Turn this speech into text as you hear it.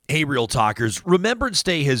Hey, Real Talkers. Remembrance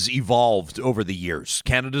Day has evolved over the years.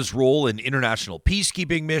 Canada's role in international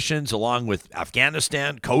peacekeeping missions, along with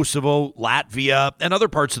Afghanistan, Kosovo, Latvia, and other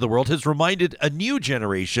parts of the world, has reminded a new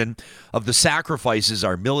generation of the sacrifices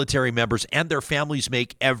our military members and their families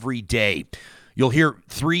make every day. You'll hear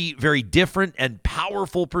three very different and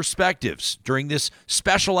powerful perspectives during this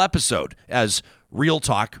special episode as Real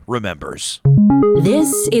Talk remembers.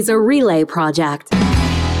 This is a relay project.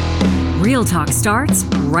 Real Talk starts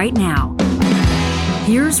right now.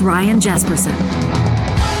 Here's Ryan Jesperson.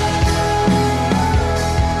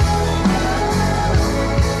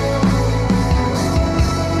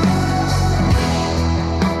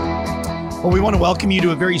 Well, we want to welcome you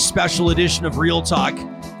to a very special edition of Real Talk.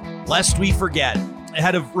 Lest we forget,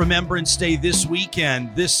 ahead of Remembrance Day this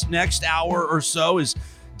weekend, this next hour or so is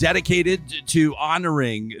dedicated to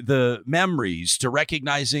honoring the memories, to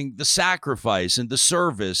recognizing the sacrifice and the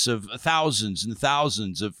service of thousands and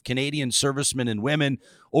thousands of Canadian servicemen and women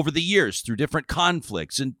over the years through different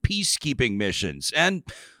conflicts and peacekeeping missions and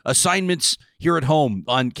assignments here at home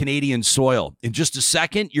on Canadian soil. In just a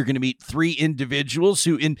second, you're going to meet three individuals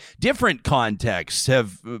who in different contexts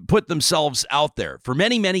have put themselves out there for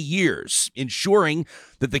many, many years, ensuring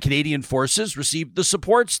that the Canadian forces receive the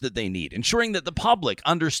supports that they need, ensuring that the public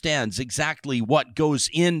understands exactly what goes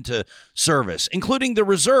into service, including the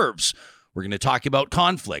reserves. We're going to talk about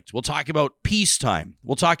conflict. We'll talk about peacetime.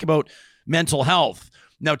 We'll talk about mental health.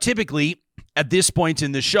 Now, typically, at this point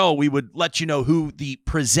in the show, we would let you know who the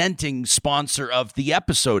presenting sponsor of the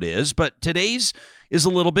episode is, but today's is a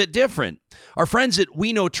little bit different. Our friends at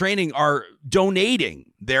We Know Training are donating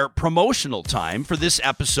their promotional time for this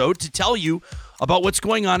episode to tell you about what's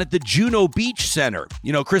going on at the Juno Beach Center.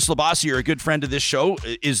 You know, Chris Labossiere, a good friend of this show,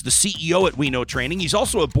 is the CEO at We Know Training. He's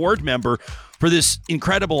also a board member for this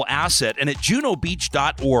incredible asset. And at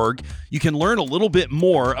junobeach.org, you can learn a little bit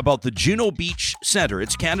more about the Juno Beach Center.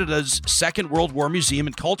 It's Canada's Second World War Museum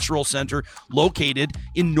and Cultural Center located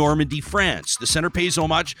in Normandy, France. The center pays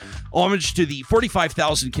homage to the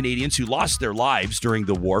 45,000 Canadians who lost their lives during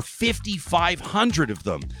the war, 5,500 of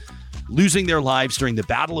them losing their lives during the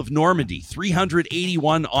Battle of Normandy,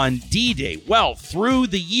 381 on D-Day. Well, through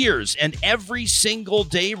the years and every single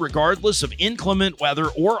day, regardless of inclement weather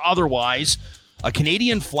or otherwise, a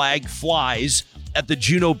Canadian flag flies at the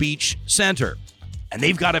Juno Beach Center. And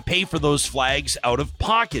they've got to pay for those flags out of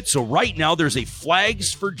pocket. So right now, there's a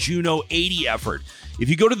Flags for Juno 80 effort. If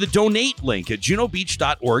you go to the donate link at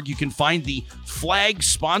junobeach.org, you can find the flag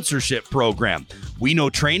sponsorship program. We Know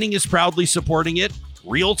Training is proudly supporting it.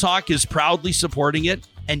 Real Talk is proudly supporting it,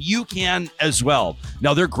 and you can as well.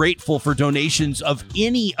 Now, they're grateful for donations of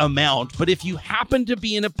any amount, but if you happen to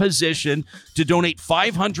be in a position to donate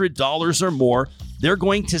 $500 or more, they're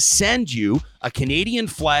going to send you a Canadian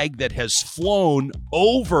flag that has flown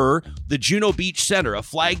over the Juno Beach Center, a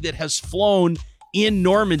flag that has flown in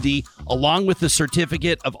Normandy, along with the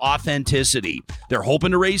certificate of authenticity. They're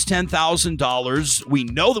hoping to raise $10,000. We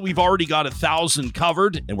know that we've already got 1,000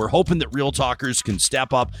 covered, and we're hoping that Real Talkers can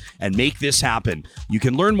step up and make this happen. You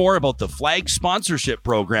can learn more about the flag sponsorship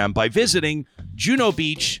program by visiting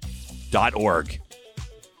junobeach.org.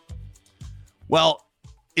 Well,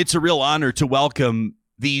 it's a real honor to welcome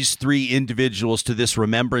these three individuals to this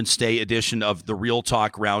Remembrance Day edition of the Real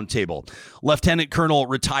Talk Roundtable. Lieutenant Colonel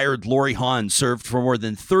retired Laurie Hahn served for more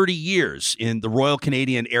than 30 years in the Royal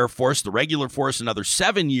Canadian Air Force, the regular force, another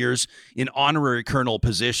 7 years in honorary colonel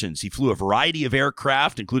positions. He flew a variety of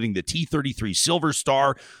aircraft, including the T-33 Silver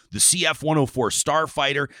Star, the CF-104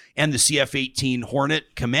 Starfighter, and the CF-18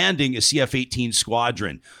 Hornet, commanding a CF-18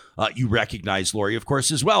 squadron. You recognize Laurie, of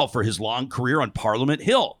course, as well for his long career on Parliament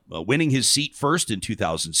Hill, winning his seat first in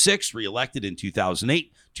 2006, re-elected in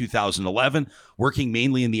 2008, 2011, working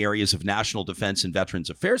mainly in the areas of national defense and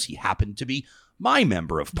veterans affairs. He happened to be my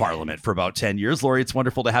member of Parliament for about 10 years. Laurie, it's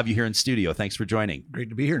wonderful to have you here in studio. Thanks for joining. Great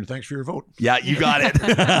to be here, and thanks for your vote. Yeah, you got it.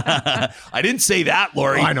 I didn't say that,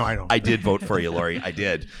 Laurie. Oh, I know. I did vote for you, Laurie. I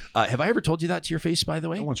did. Have I ever told you that to your face, by the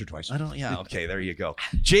way? Once or twice. I don't. Yeah. Okay. There you go.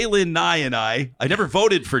 Jaylyn Nye and I never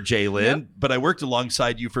voted for Jaylyn, but I worked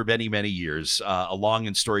alongside you for many, many years. A long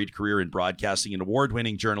and storied career in broadcasting, an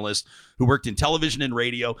award-winning journalist who worked in television and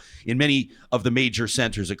radio in many of the major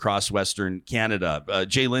centers across Western Canada.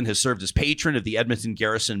 Jaylyn has served as patron of the the Edmonton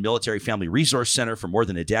Garrison Military Family Resource Center for more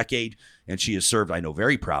than a decade, and she has served, I know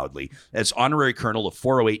very proudly, as Honorary Colonel of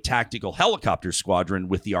 408 Tactical Helicopter Squadron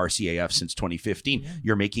with the RCAF since 2015. Yeah.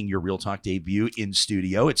 You're making your Real Talk debut in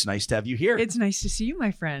studio. It's nice to have you here. It's nice to see you,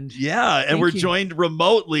 my friend. Yeah, and we're joined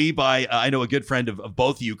remotely by, I know a good friend of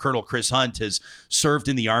both of you, Colonel Chris Hunt, has served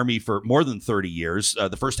in the Army for more than 30 years.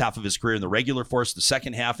 The first half of his career in the regular force, the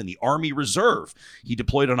second half in the Army Reserve. He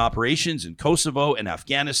deployed on operations in Kosovo and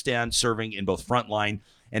Afghanistan, serving in both frontline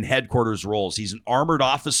and headquarters roles. He's an armored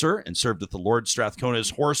officer and served with the Lord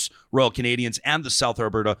Strathcona's Horse Royal Canadians and the South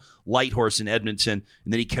Alberta Light Horse in Edmonton.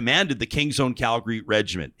 And then he commanded the King's Own Calgary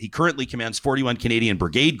Regiment. He currently commands 41 Canadian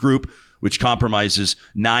Brigade Group, which compromises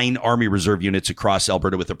 9 Army Reserve units across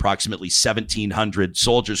Alberta with approximately 1,700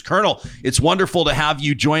 soldiers. Colonel, it's wonderful to have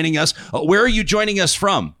you joining us. Where are you joining us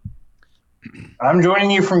from? I'm joining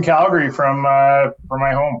you from Calgary, from my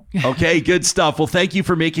home. Okay, good stuff. Well, thank you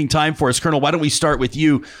for making time for us. Colonel, why don't we start with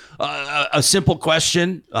you? A simple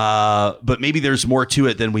question, but maybe there's more to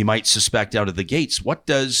it than we might suspect out of the gates. What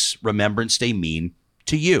does Remembrance Day mean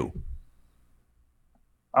to you?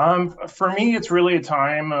 For me, it's really a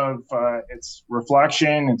time of it's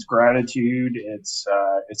reflection, it's gratitude, it's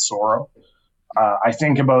sorrow. I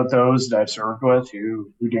think about those that I've served with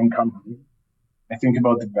who didn't come home. I think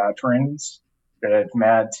about the veterans that I've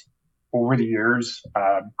met over the years,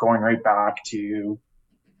 going right back to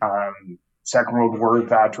Second World War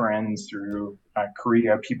veterans through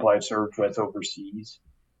Korea, people I've served with overseas.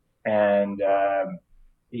 And,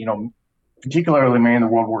 particularly many of the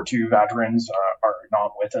World War II veterans are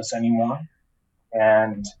not with us anymore.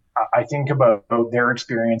 And I think about their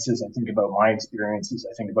experiences. I think about my experiences.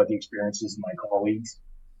 I think about the experiences of my colleagues.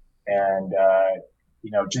 And,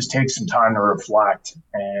 just take some time to reflect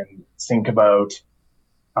and think about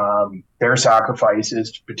their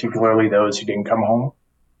sacrifices, particularly those who didn't come home,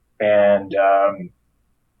 and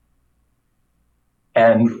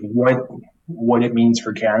what it means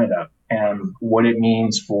for Canada and what it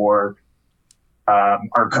means for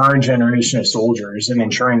our current generation of soldiers, and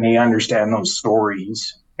ensuring they understand those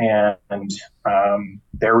stories and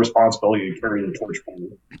their responsibility to carry the torch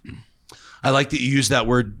forward. I like that you use that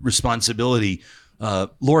word, responsibility.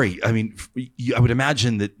 Lori, I mean, I would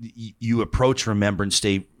imagine that you approach Remembrance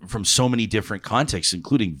Day from so many different contexts,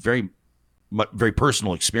 including very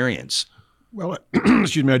personal experience. Well,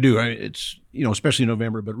 excuse me, I do. It's, especially in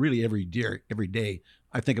November, but really every day,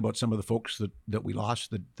 I think about some of the folks that we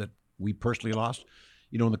lost, that we personally lost.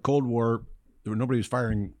 In the Cold War, nobody was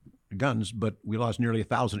firing guns, but we lost nearly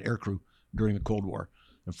 1,000 aircrew during the Cold War.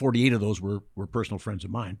 And 48 of those were personal friends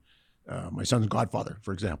of mine. My son's godfather,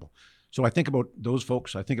 for example. So I think about those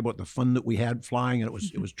folks. I think about the fun that we had flying, and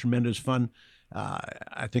it was tremendous fun.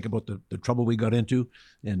 I think about the trouble we got into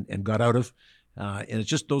and got out of. And it's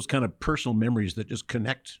just those kind of personal memories that just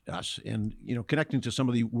connect us. And, connecting to some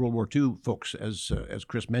of the World War II folks, as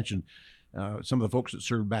Chris mentioned, some of the folks that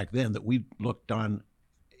served back then that we looked on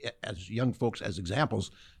as young folks as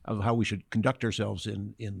examples of how we should conduct ourselves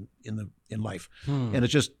in life. And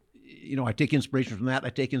it's just, I take inspiration from that. I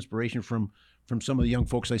take inspiration from some of the young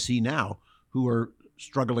folks I see now who are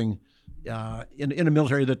struggling in a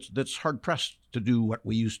military that's hard pressed to do what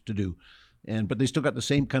we used to do, but they still got the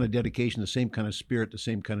same kind of dedication, the same kind of spirit, the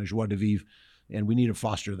same kind of joie de vivre, and we need to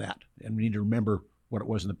foster that, and we need to remember what it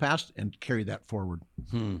was in the past and carry that forward.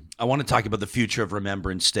 I want to talk about the future of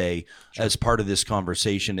Remembrance Day as part of this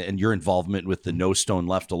conversation, and your involvement with the No Stone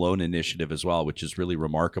Left Alone initiative as well, which is really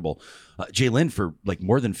remarkable. Jaylin, for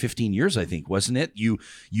more than 15 years, I think, wasn't it? You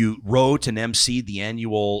wrote and emceed the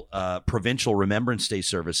annual provincial Remembrance Day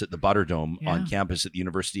service at the Butterdome on campus at the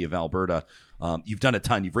University of Alberta. You've done a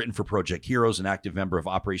ton. You've written for Project Heroes, an active member of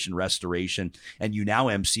Operation Restoration, and you now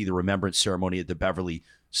emcee the remembrance ceremony at the Beverly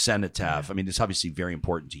Cenotaph. I mean, it's obviously very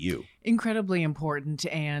important to you. Incredibly important,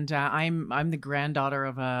 and I'm the granddaughter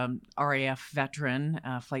of a RAF veteran,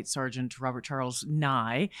 Flight Sergeant Robert Charles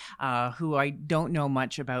Nye, who I don't know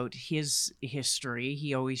much about his history.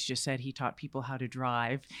 He always just said he taught people how to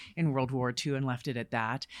drive in World War II and left it at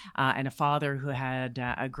that. And a father who had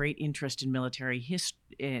a great interest in military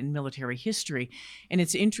history. And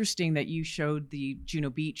it's interesting that you showed the Juno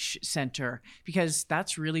Beach Center, because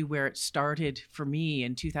that's really where it started for me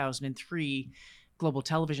in 2003. Global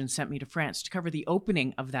Television sent me to France to cover the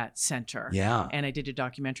opening of that center. Yeah. And I did a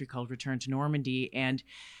documentary called Return to Normandy. And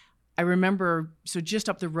I remember, so just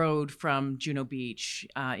up the road from Juno Beach,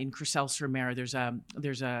 in Courcelles-sur-Mer, there's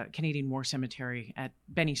a Canadian War Cemetery at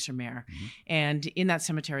Benny-sur-Mer. Mm-hmm. And in that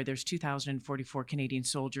cemetery, there's 2,044 Canadian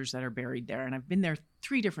soldiers that are buried there. And I've been there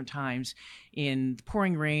 3 different times in the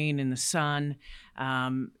pouring rain, in the sun.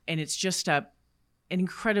 And it's just an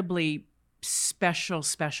incredibly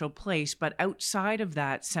special place. But outside of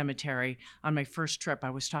that cemetery, on my first trip, I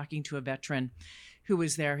was talking to a veteran who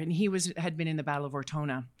was there, and he had been in the Battle of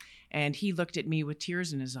Ortona, and he looked at me with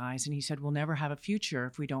tears in his eyes, and he said, "We'll never have a future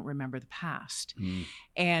if we don't remember the past."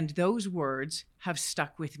 And those words have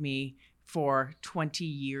stuck with me for 20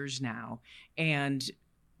 years now. And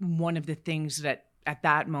one of the things that at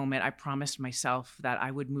that moment I promised myself that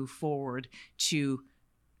I would move forward to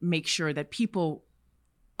make sure that people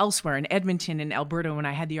elsewhere in Edmonton and Alberta, when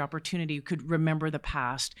I had the opportunity, could remember the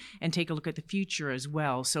past and take a look at the future as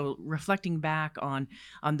well. So reflecting back on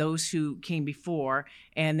those who came before,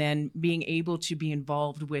 and then being able to be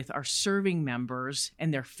involved with our serving members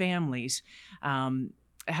and their families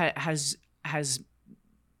has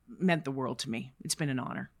meant the world to me. It's been an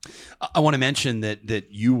honor. I want to mention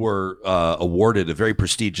that you were awarded a very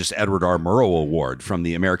prestigious Edward R. Murrow Award from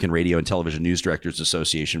the American Radio and Television News Directors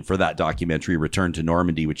Association for that documentary, Return to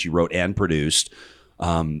Normandy, which you wrote and produced.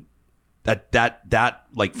 That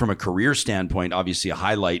like from a career standpoint, obviously a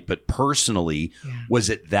highlight, but personally, was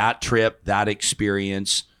it that trip, that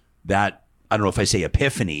experience, that, I don't know if I say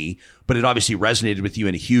epiphany, but it obviously resonated with you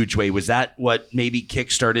in a huge way. Was that what maybe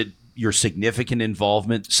kickstarted your significant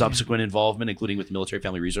involvement, subsequent involvement, including with Military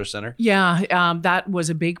Family Resource Center? Yeah, that was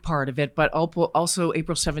a big part of it, but also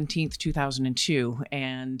April 17th, 2002.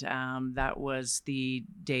 And that was the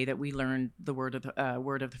day that we learned the word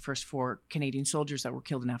of the first 4 Canadian soldiers that were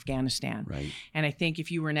killed in Afghanistan. Right. And I think if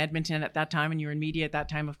you were in Edmonton at that time and you were in media at that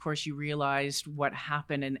time, of course, you realized what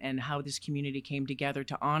happened and how this community came together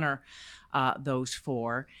to honor those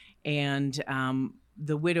 4. And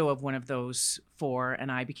the widow of one of those 4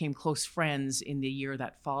 and I became close friends in the year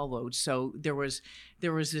that followed. So there was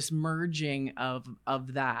this merging of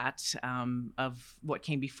that, of what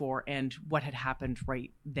came before and what had happened right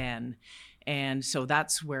then. And so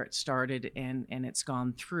that's where it started, and it's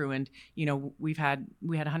gone through. And, you know, we had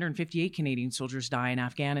 158 Canadian soldiers die in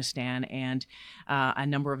Afghanistan, and a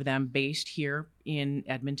number of them based here in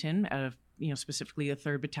Edmonton, out of, you know, specifically the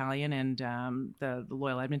 3rd Battalion and the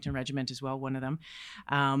Loyal Edmonton Regiment as well, one of them.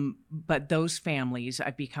 But those families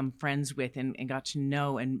I've become friends with and got to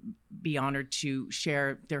know and be honored to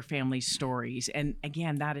share their family stories. And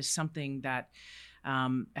again, that is something that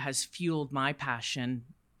has fueled my passion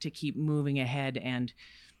to keep moving ahead and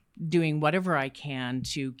doing whatever I can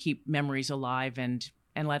to keep memories alive and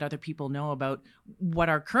let other people know about what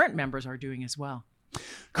our current members are doing as well.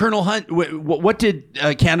 Colonel Hunt, what did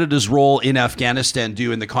Canada's role in Afghanistan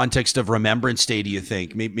do in the context of Remembrance Day, do you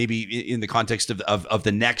think? Maybe in the context of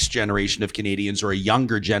the next generation of Canadians, or a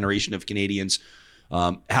younger generation of Canadians,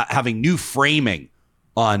 having new framing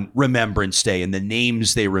on Remembrance Day and the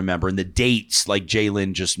names they remember and the dates, like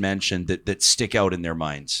Jaylyn just mentioned, that stick out in their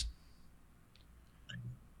minds?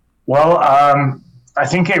 Well, I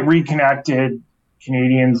think it reconnected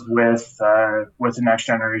Canadians with the next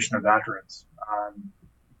generation of veterans.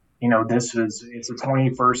 You know, it's a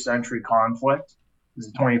 21st century conflict. It's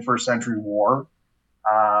a 21st century war.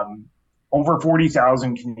 Over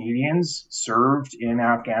 40,000 Canadians served in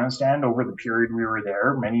Afghanistan over the period we were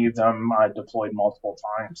there. Many of them deployed multiple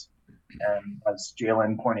times. And as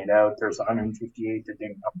Jaylyn pointed out, there's 158 that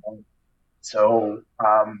didn't come home. So,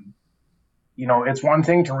 you know, it's one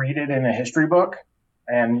thing to read it in a history book.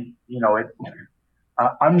 And, you know,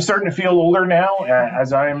 I'm starting to feel older now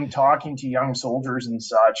as I'm talking to young soldiers and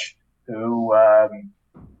such who,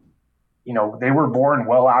 you know, they were born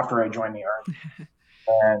well after I joined the Army.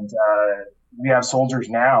 And we have soldiers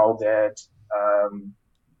now that,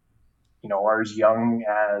 you know, are as young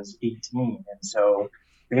as 18. And so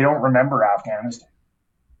they don't remember Afghanistan.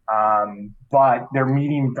 But they're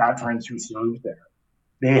meeting veterans who served there.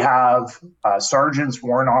 They have sergeants,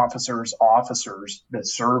 warrant officers that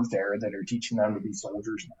serve there that are teaching them to be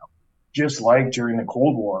soldiers now. Just like during the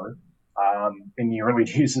Cold War, in the early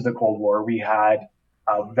days of the Cold War, we had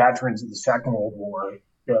veterans of the Second World War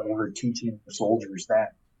that were teaching the soldiers then.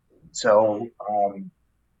 So,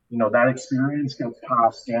 you know, that experience gets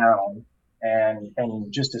passed down. And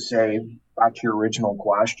just to say, back to your original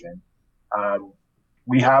question,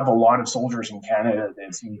 we have a lot of soldiers in Canada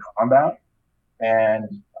that see combat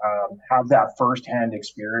and have that firsthand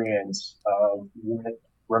experience of what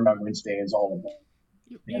Remembrance Day is all about.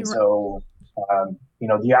 And so, you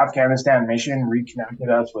know, the Afghanistan mission reconnected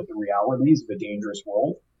us with the realities of a dangerous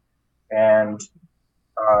world. And,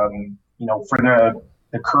 you know, for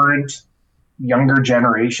the current younger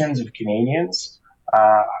generations of Canadians,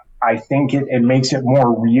 I think it makes it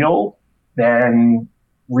more real than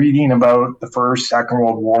reading about the First, Second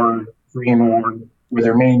World War, Korean War, where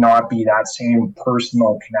there may not be that same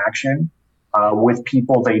personal connection. with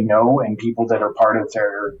people they know and people that are part of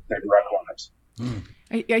their direct lives.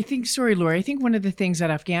 I think, sorry, Lori, I think one of the things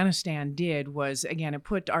that Afghanistan did was, again, it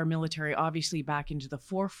put our military obviously back into the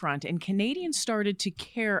forefront, and Canadians started to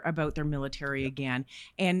care about their military again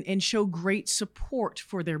and show great support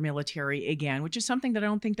for their military again, which is something that I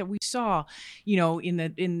don't think that we saw,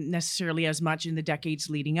 in necessarily as much in the decades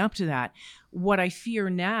leading up to that. What I fear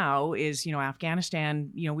now is,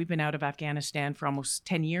 Afghanistan, we've been out of Afghanistan for almost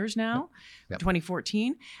 10 years now,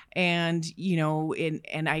 2014. And,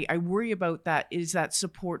 and I worry about that, is that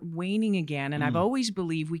support waning again? And I've always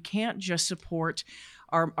believed we can't just support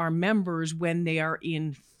our members when they are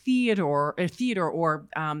in theater or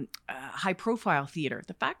high profile theater.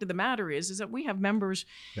 The fact of the matter is that we have members,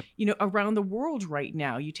 around the world right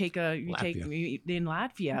now. You take in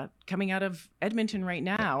Latvia, coming out of Edmonton right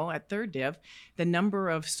now at 3rd Div, the number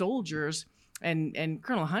of soldiers, and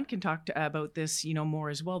Colonel Hunt can talk about this, more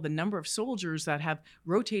as well. The number of soldiers that have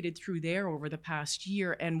rotated through there over the past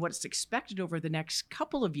year and what's expected over the next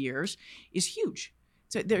couple of years is huge.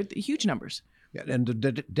 So they're huge numbers. Yeah, and the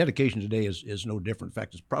dedication today is no different. In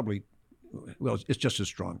fact, it's just as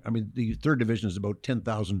strong. I mean, the 3rd Division is about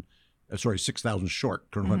 6,000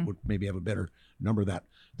 short. Colonel Hunt would maybe have a better number of that.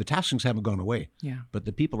 The taskings haven't gone away, but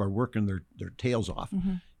the people are working their tails off.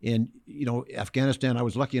 And, Afghanistan, I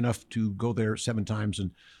was lucky enough to go there 7 times.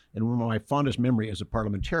 And one of my fondest memory as a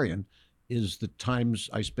parliamentarian is the times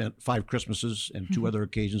I spent 5 Christmases and 2 other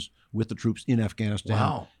occasions with the troops in Afghanistan.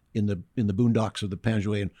 Wow. In the boondocks of the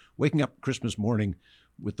Panjwai, and waking up Christmas morning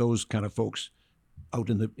with those kind of folks out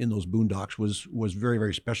in those boondocks was very,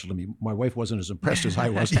 very special to me. My wife wasn't as impressed as I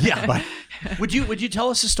was. But would you tell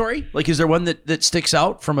us a story? Like, is there one that sticks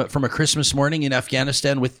out from a Christmas morning in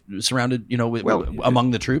Afghanistan surrounded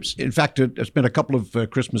among the troops? In fact, I spent a couple of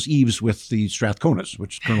Christmas Eves with the Strathconas,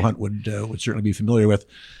 which Colonel Hunt would certainly be familiar with,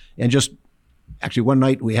 and just actually one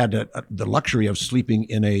night we had the luxury of sleeping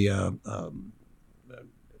in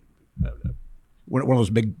one of those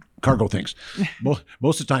big cargo things.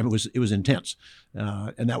 Most of the time it was intense,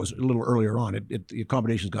 and that was a little earlier on. The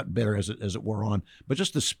accommodations got better as it wore on, but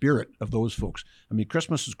just the spirit of those folks. I mean,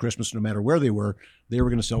 Christmas is Christmas, no matter where they were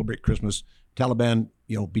going to celebrate Christmas. Taliban,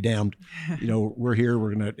 be damned. We're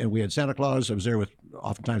here. And we had Santa Claus. I was there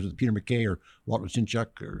oftentimes with Peter MacKay or Walter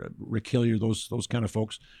Sinchuk or Rick Hillier, those kind of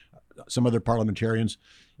folks. Some other parliamentarians,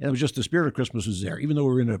 and it was just the spirit of Christmas was there. Even though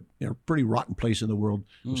we were in a pretty rotten place in the world,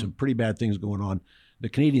 with some pretty bad things going on, the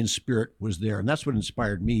Canadian spirit was there, and that's what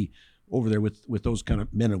inspired me over there with those kind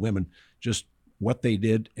of men and women. Just what they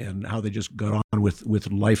did and how they just got on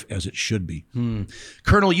with life as it should be.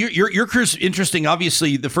 Colonel, your career's interesting.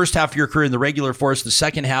 Obviously, the first half of your career in the regular force, the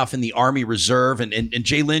second half in the Army Reserve, and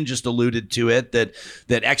Jay Lynn just alluded to it, that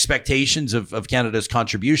expectations of Canada's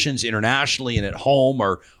contributions internationally and at home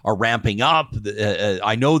are ramping up.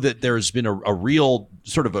 I know that there's been a real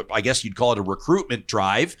sort of I guess you'd call it a recruitment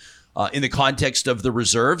drive in the context of the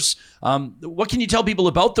reserves. What can you tell people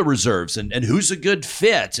about the reserves and who's a good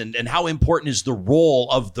fit and how important is the role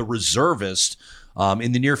of the reservist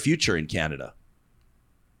in the near future in Canada?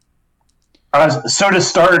 So to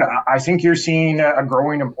start, I think you're seeing a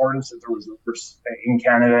growing importance of the reserves in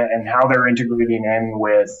Canada and how they're integrating in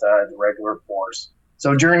with the regular force.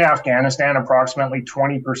 So during Afghanistan, approximately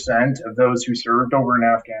 20% of those who served over in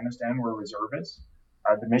Afghanistan were reservists.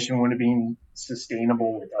 The mission wouldn't have been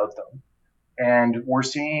sustainable without them. And we're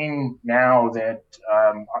seeing now that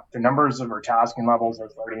the numbers of our tasking levels are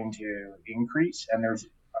starting to increase, and there's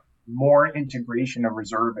more integration of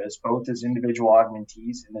reservists, both as individual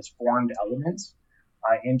augmentees and as formed elements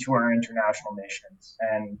into our international missions.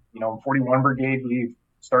 And, in 41 Brigade, we've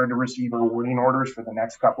started to receive our awarding orders for the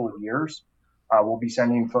next couple of years. We'll be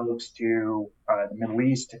sending folks to the Middle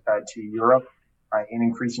East, to Europe, in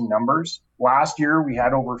increasing numbers. Last year, we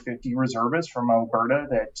had over 50 reservists from Alberta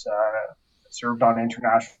that served on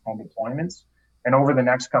international deployments. And over the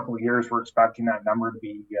next couple of years, we're expecting that number to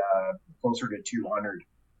be closer to 200.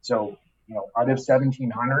 So, out of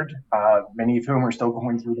 1,700, many of whom are still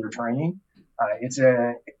going through their training, it's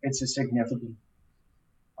a significant.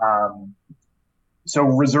 So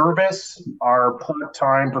reservists are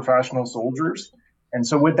part-time professional soldiers. And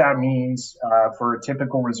so what that means for a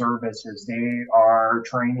typical reservist is they are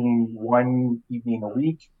training one evening a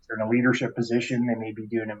week. They're in a leadership position. They may be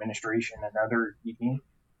doing administration another evening,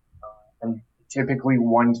 and typically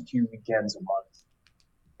 1 to 2 weekends a month.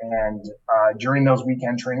 And during those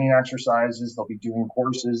weekend training exercises, they'll be doing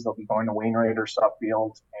courses. They'll be going to Wainwright or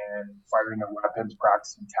Suffield and firing their weapons,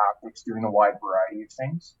 practicing tactics, doing a wide variety of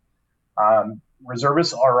things.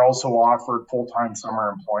 Reservists are also offered full-time summer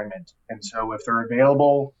employment. And so if they're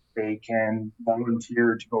available, they can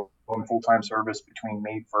volunteer to go in full-time service between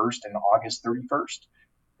May 1st and August 31st.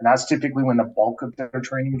 And that's typically when the bulk of their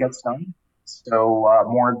training gets done. So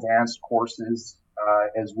more advanced courses,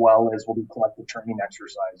 as well as will be collective training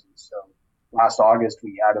exercises. So last August,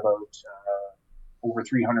 we had about over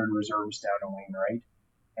 300 reserves down in Wainwright,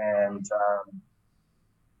 and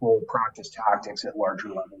we'll practice tactics at larger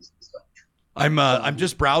levels and such. I'm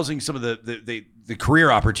just browsing some of the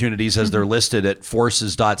career opportunities as they're listed at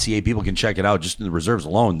forces.ca. People can check it out. Just in the reserves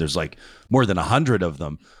alone, there's like more than 100 of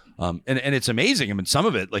them. And it's amazing. I mean, some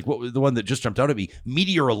of it, like the one that just jumped out at me,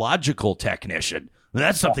 meteorological technician.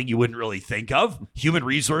 That's something you wouldn't really think of. Human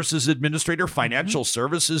resources administrator, financial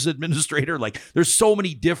services administrator. Like there's so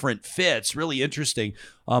many different fits. Really interesting.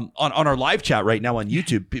 On our live chat right now on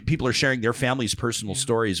YouTube, people are sharing their family's personal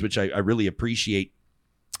stories, which I really appreciate.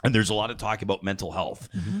 And there's a lot of talk about mental health.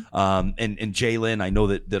 And Jaylin, I know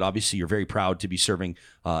that obviously you're very proud to be serving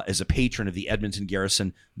as a patron of the Edmonton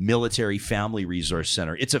Garrison Military Family Resource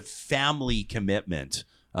Center. It's a family commitment,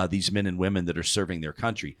 these men and women that are serving their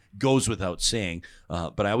country. Goes without saying.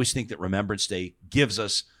 But I always think that Remembrance Day gives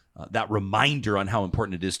us that reminder on how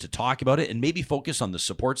important it is to talk about it and maybe focus on the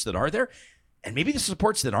supports that are there. And maybe the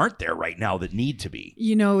supports that aren't there right now that need to be.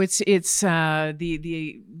 You know, it's the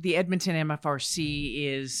Edmonton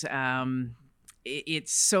MFRC is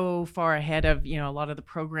it's so far ahead of a lot of the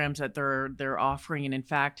programs that they're offering, and in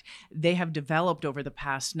fact, they have developed over the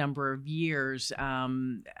past number of years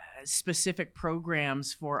specific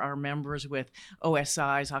programs for our members with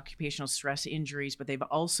OSIs, occupational stress injuries, but they've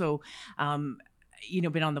also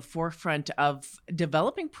been on the forefront of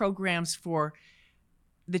developing programs for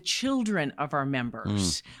the children of our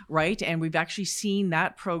members, right? And we've actually seen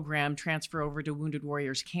that program transfer over to Wounded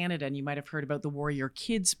Warriors Canada, and you might have heard about the Warrior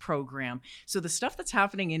Kids program. So the stuff that's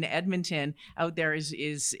happening in Edmonton out there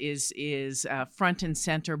is front and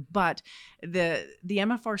center. But the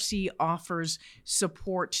MFRC offers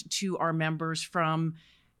support to our members from,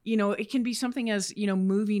 it can be something as,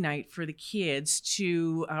 movie night for the kids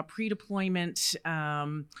to pre-deployment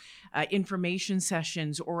information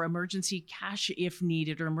sessions or emergency cash if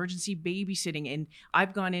needed or emergency babysitting. And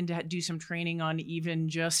I've gone in to do some training on even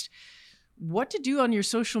just what to do on your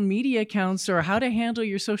social media accounts or how to handle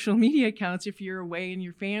your social media accounts if you're away in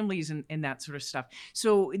your families and that sort of stuff.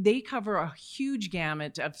 So they cover a huge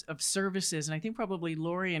gamut of services. And I think probably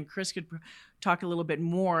Lori and Chris could talk a little bit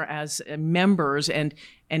more as members and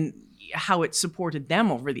how it supported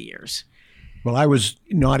them over the years. Well, I was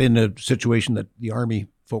not in a situation that the Army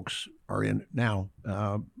folks are in now.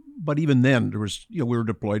 But even then, there was, we were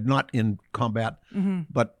deployed, not in combat,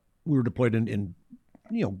 but we were deployed in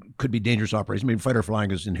could be dangerous operations. I mean, fighter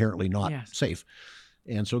flying is inherently not safe.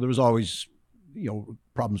 And so there was always,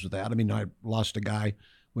 problems with that. I mean, I lost a guy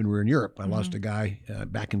when we were in Europe. I lost a guy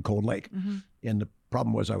back in Cold Lake. And the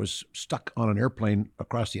problem was I was stuck on an airplane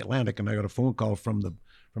across the Atlantic, and I got a phone call from the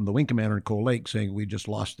wing commander in Cold Lake saying we just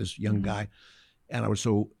lost this young guy. And I was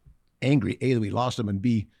so angry, A, that we lost him, and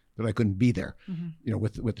B, that I couldn't be there,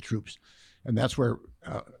 with the troops. And that's where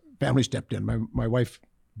family stepped in. My wife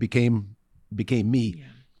became me,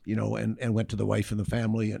 and went to the wife and the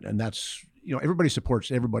family. And that's, everybody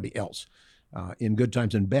supports everybody else in good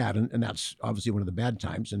times and bad. And that's obviously one of the bad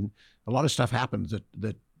times. And a lot of stuff happens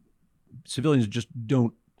that civilians just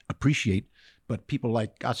don't appreciate, but people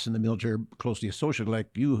like us in the military, closely associated, like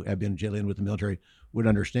you have been, Jaylin, with the military, would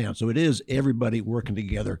understand. So it is everybody working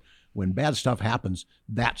together. When bad stuff happens,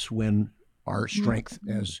 that's when our strength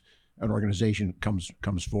as an organization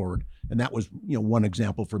comes forward. And that was, one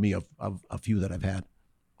example for me of a few that I've had.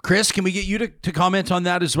 Chris, can we get you to comment on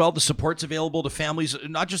that as well? The supports available to families,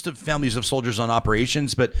 not just to families of soldiers on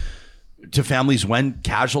operations, but to families when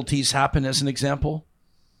casualties happen, as an example?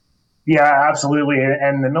 Yeah, absolutely.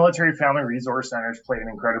 And the Military Family Resource Centers play an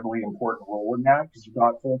incredibly important role in that, because you've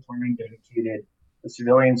got full-time dedicated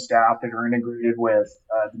civilian staff that are integrated with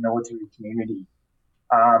the military community.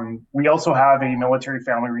 We also have a Military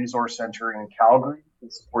Family Resource Center in Calgary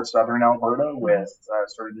that supports Southern Alberta with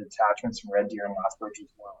sort of detachments from Red Deer and Lethbridge as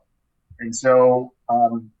well. And so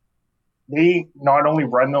they not only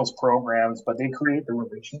run those programs, but they create the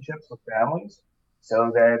relationships with families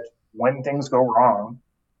so that when things go wrong,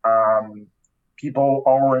 people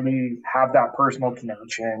already have that personal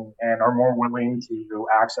connection and are more willing to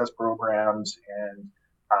access programs and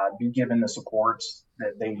be given the supports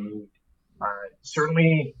that they need.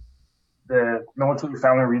 Certainly, the Military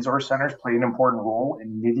Family Resource Centers play an important role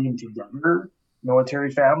in knitting together military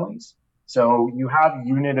families. So you have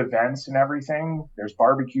unit events and everything. There's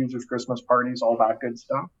barbecues, there's Christmas parties, all that good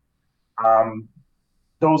stuff.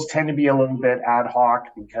 Those tend to be a little bit ad hoc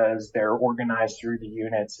because they're organized through the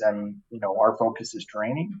units, and our focus is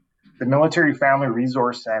training. the military family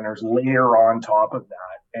resource centers layer on top of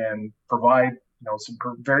that and provide, some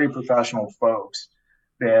very professional folks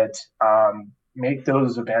that make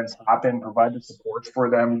those events happen, provide the supports for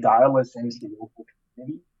them, dial us into the local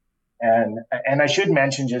community. And I should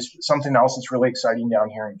mention just something else that's really exciting down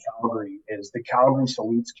here in Calgary is the Calgary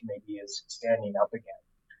Salutes Committee is standing up again.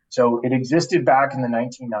 So it existed back in the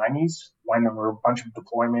 1990s when there were a bunch of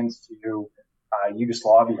deployments to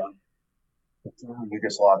Yugoslavia.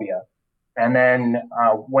 And then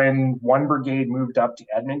when one brigade moved up to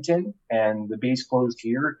Edmonton and the base closed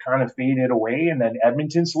here, it kind of faded away. And then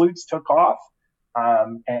Edmonton Salutes took off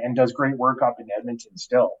and does great work up in Edmonton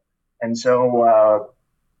still. And so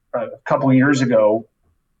a couple of years ago,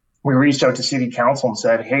 we reached out to City Council and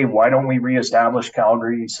said, hey, why don't we reestablish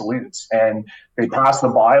Calgary Salutes? And they passed the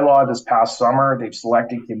bylaw this past summer. They've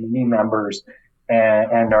selected committee members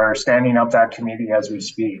and are standing up that committee as we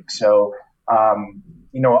speak. So,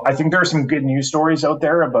 I think there are some good news stories out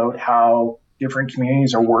there about how different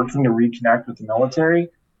communities are working to reconnect with the military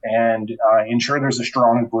and ensure there's a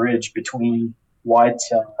strong bridge between what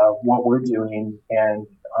we're doing and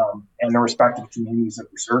the respective communities that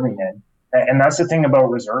we're serving in. And that's the thing about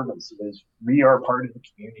reservists is we are part of the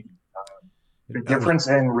community. The difference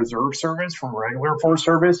in reserve service from regular force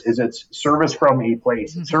service is it's service from a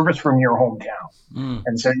place, it's service from your hometown.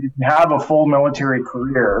 And so you can have a full military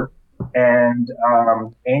career and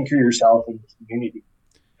anchor yourself in the community.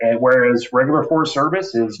 And whereas regular force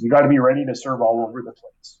service is you got to be ready to serve all over the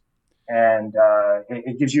place. And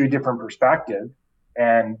it gives you a different perspective.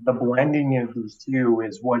 And the blending of these two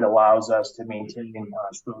is what allows us to maintain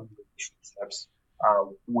strong relationships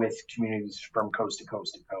with communities from coast to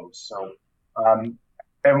coast to coast. So,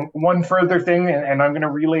 and one further thing, and I'm going to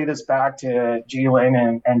relay this back to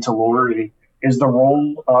Jalen and to Lori, is the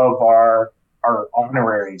role of our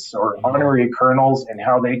honoraries or honorary colonels and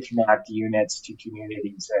how they connect units to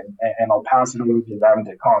communities. And I'll pass it over to them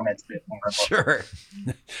to comment a bit more about Sure.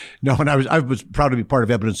 No, and I was proud to be part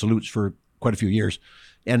of Edmonton Salutes for quite a few years.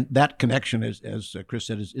 And that connection, as Chris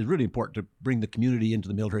said, is really important to bring the community into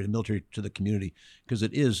the military to the community, because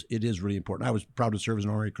it is really important. I was proud to serve as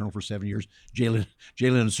an honorary colonel for 7 years.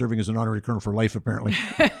 Jalen is serving as an honorary colonel for life, apparently.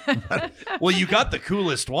 Well, you got the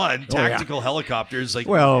coolest one, tactical helicopters. Like,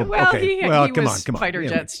 well, he come was on. fighter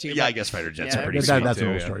jets too. Yeah, I guess fighter jets are pretty That's sweet the too,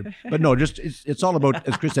 whole story. But no, just it's all about,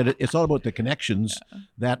 as Chris said, it's all about the connections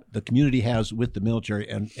that the community has with the military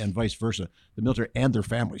and vice versa, the military and their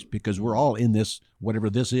families, because we're all in this,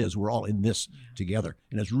 whatever this is, we're all in this together.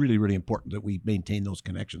 And it's really, really important that we maintain those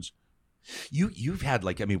connections. You've had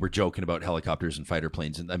we're joking about helicopters and fighter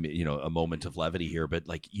planes, and a moment of levity here, but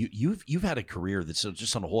you've had a career that's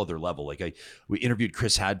just on a whole other level. We interviewed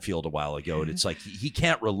Chris Hadfield a while ago, and it's like he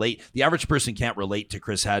can't relate. The average person can't relate to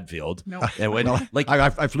Chris Hadfield. No. And when,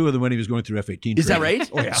 I flew with him when he was going through F-18. Is that right?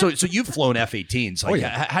 Oh, yeah. So you've flown F-18s. Oh,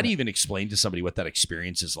 yeah. How do you even explain to somebody what that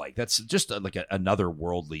experience is like? That's just another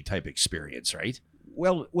worldly type experience, right?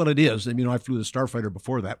 Well, it is. I mean, I flew the Starfighter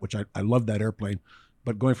before that, which I loved that airplane.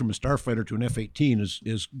 But going from a Starfighter to an F-18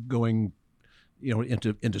 is going,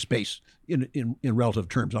 into space in relative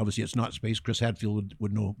terms. Obviously, it's not space. Chris Hadfield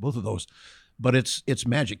would know both of those, but it's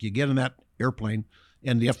magic. You get in that airplane,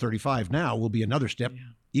 and the F-35 now will be another step,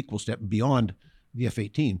 equal step beyond the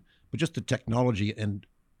F-18. But just the technology, and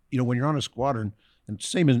when you're on a squadron, and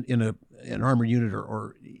same in an armored unit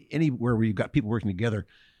or anywhere where you've got people working together.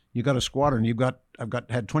 You got a squadron. I've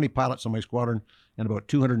had 20 pilots on my squadron and about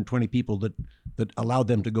 220 people that allowed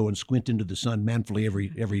them to go and squint into the sun manfully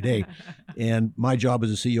every day. And my job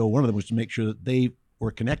as a CEO, one of them was to make sure that they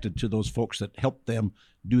were connected to those folks that helped them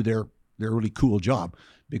do their really cool job,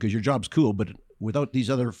 because your job's cool, but without these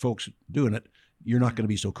other folks doing it, you're not going to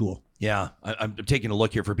be so cool. Yeah, I'm taking a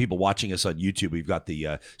look here for people watching us on YouTube. We've got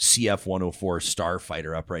the CF-104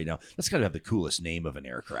 Starfighter up right now. That's got to have the coolest name of an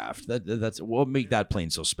aircraft. That's what make that plane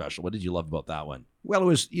so special. What did you love about that one? Well, it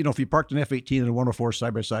was, if you parked an F-18 and a 104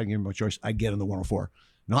 side by side and gave me a choice, I'd get in the 104.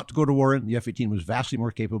 Not to go to war in. The F-18 was vastly more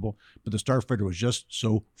capable, but the Starfighter was just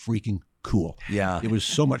so freaking cool. Yeah, it was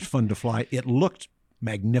so much fun to fly. It looked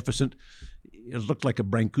magnificent. It looked like a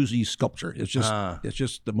Brancusi sculpture. It's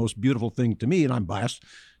just the most beautiful thing to me, and I'm biased.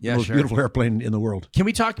 Yeah, the most beautiful airplane in the world. Can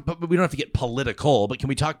we talk? But we don't have to get political. But can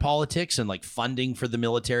we talk politics and funding for the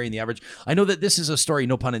military and the average? I know that this is a story,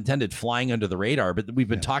 no pun intended, flying under the radar. But we've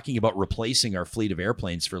been talking about replacing our fleet of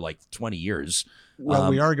airplanes for 20 years.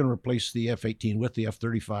 Well, we are going to replace the F-18 with the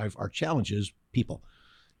F-35. Our challenge is people.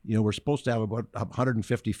 We're supposed to have about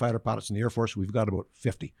 150 fighter pilots in the Air Force. We've got about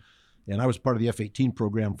 50. And I was part of the F-18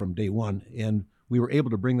 program from day one, and we were able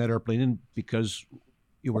to bring that airplane in because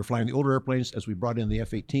we're flying the older airplanes. As we brought in the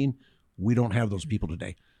F-18, we don't have those people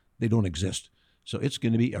today. they don't exist. So it's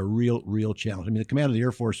going to be a real challenge. I mean, the commander of the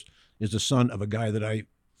Air Force is the son of a guy that I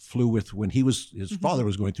flew with when his father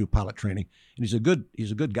was going through pilot training, and he's a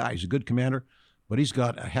good guy. He's a good commander, but he's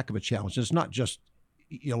got a heck of a challenge. And it's not just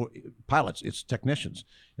pilots, it's technicians,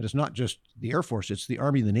 and it's not just the Air Force, it's the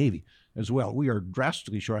Army and the Navy as well. We are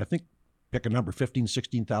drastically short. I think pick a number,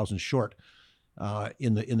 16,000 short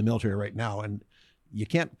in the military right now, and you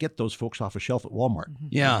can't get those folks off a shelf at Walmart.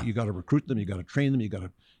 Yeah, you got to recruit them, you got to train them, you got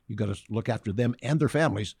to look after them and their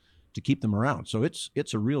families to keep them around. So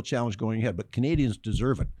it's a real challenge going ahead, but Canadians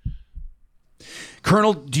deserve it.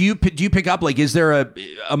 Colonel, do you pick up, like, is there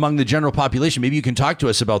among the general population, maybe you can talk to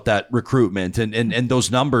us about that recruitment and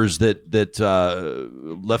those numbers that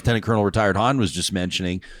Lieutenant Colonel retired Hahn was just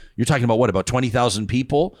mentioning. You're talking about about 20,000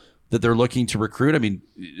 people that they're looking to recruit? I mean,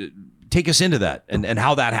 take us into that and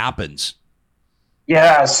how that happens.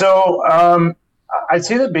 Yeah, so I'd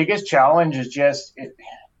say the biggest challenge is just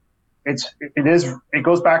it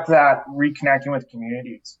goes back to that reconnecting with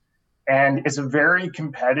communities, and it's a very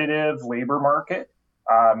competitive labor market.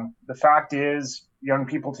 The fact is, young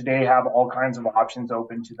people today have all kinds of options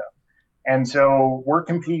open to them, and so we're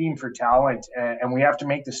competing for talent, and we have to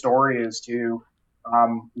make the story as to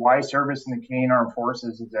why service in the Canadian Armed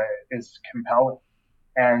Forces is compelling.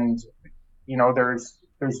 And there's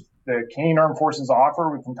the Canadian Armed Forces offer.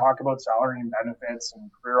 We can talk about salary and benefits and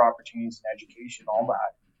career opportunities and education, all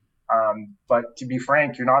that. But to be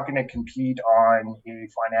frank, you're not going to compete on a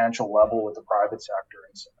financial level with the private sector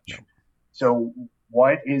and such. No. So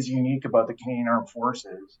what is unique about the Canadian Armed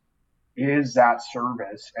Forces is that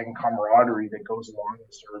service and camaraderie that goes along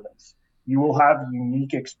with service. You will have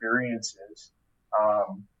unique experiences,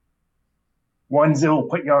 ones that will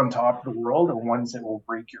put you on top of the world and ones that will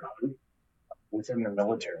break your heart within the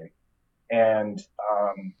military. And,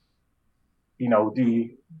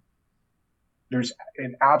 there's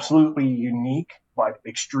an absolutely unique but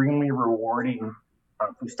extremely rewarding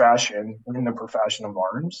profession in the profession of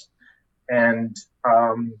arms. And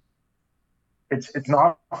it's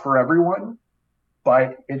not for everyone,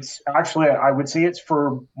 but it's actually, I would say it's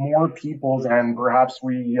for more people than perhaps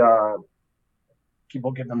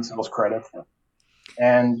people give themselves credit for.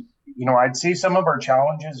 And, I'd say some of our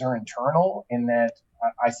challenges are internal in that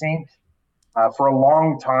I think for a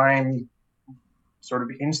long time, sort of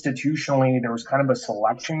institutionally, there was kind of a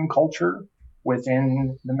selection culture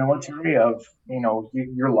within the military of,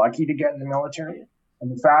 you're lucky to get in the military.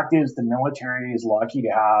 And the fact is the military is lucky to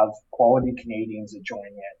have quality Canadians that join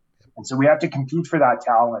it. And so we have to compete for that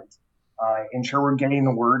talent, ensure we're getting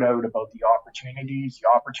the word out about the opportunities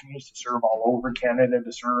to serve all over Canada,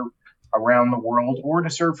 to serve around the world, or to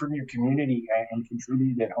serve from your community and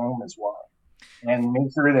contribute at home as well. And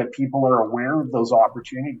make sure that people are aware of those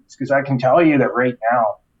opportunities. Because I can tell you that right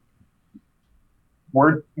now,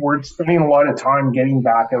 we're spending a lot of time getting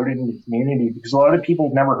back out into the community because a lot of people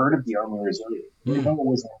have never heard of the Army Reserve. They know it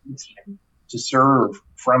was an option to serve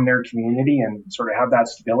from their community and sort of have that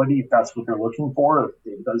stability if that's what they're looking for, if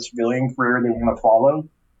they've got a civilian career they want to follow,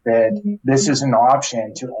 that this is an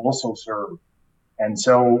option to also serve. And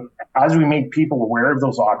so as we make people aware of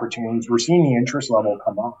those opportunities, we're seeing the interest level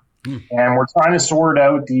come up. And we're trying to sort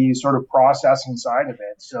out the sort of processing side of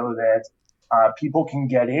it so that people can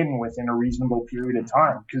get in within a reasonable period of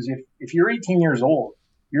time. Because if you're 18 years old,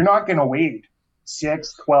 you're not going to wait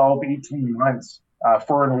 6, 12, 18 months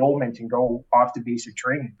for enrollment and go off to basic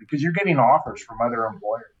training because you're getting offers from other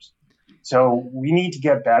employers. So we need to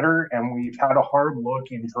get better, and we've had a hard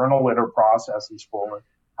look internal at our processes for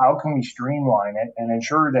how can we streamline it and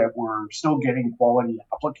ensure that we're still getting quality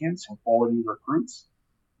applicants and quality recruits,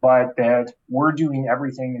 but that we're doing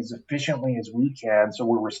everything as efficiently as we can. So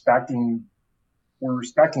we're respecting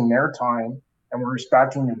their time, and we're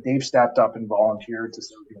respecting that they've stepped up and volunteered to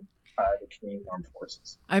serve the Canadian Armed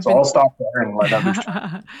Forces. I'll stop there and let others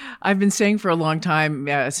talk. I've been saying for a long time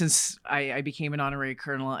since I became an honorary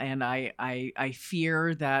colonel, and I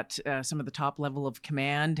fear that some of the top level of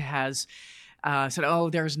command has said, "Oh,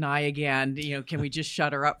 there's Nye again. Can we just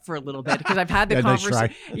shut her up for a little bit?" Because I've had the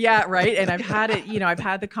conversation. Yeah, right. And I've had it. I've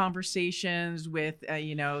had the conversations with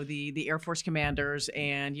the Air Force commanders,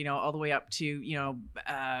 and all the way up to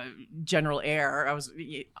General Air. I was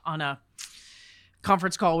on a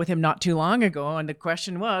conference call with him not too long ago, and the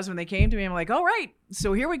question was, when they came to me, I'm like, all right,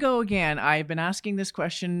 so here we go again. I've been asking this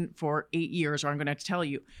question for 8 years, or I'm going to tell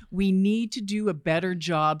you, we need to do a better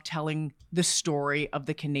job telling the story of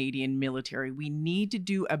the Canadian military. We need to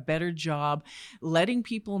do a better job letting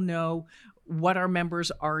people know what our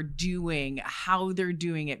members are doing, how they're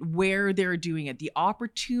doing it, where they're doing it, the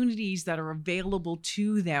opportunities that are available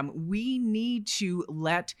to them. We need to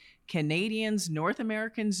let Canadians, North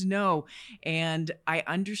Americans know. And I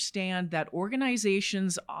understand that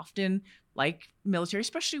organizations often, like military,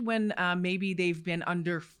 especially when maybe they've been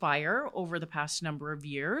under fire over the past number of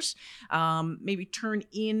years, maybe turn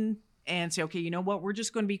in and say, okay, you know what, we're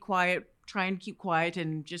just going to be quiet, try and keep quiet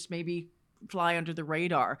and just maybe fly under the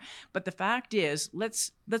radar. But the fact is,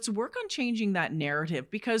 let's work on changing that narrative,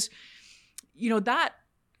 because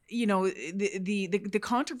the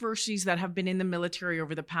controversies that have been in the military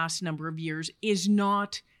over the past number of years is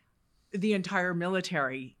not the entire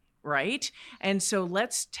military, right? And so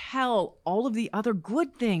let's tell all of the other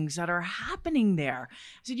good things that are happening there. I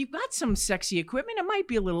said, you've got some sexy equipment. It might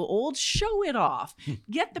be a little old. Show it off.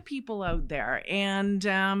 Get the people out there. And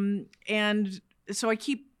so I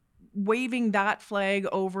keep waving that flag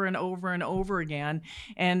over and over and over again.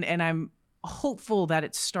 And I'm hopeful that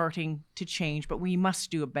it's starting to change, but we must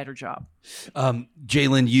do a better job.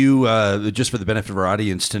 Jaylin, you, just for the benefit of our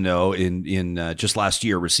audience to know, in just last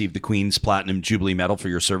year received the Queen's Platinum Jubilee Medal for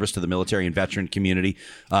your service to the military and veteran community.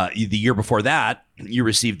 The year before that, you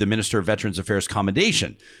received the Minister of Veterans Affairs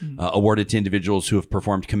Commendation, awarded to individuals who have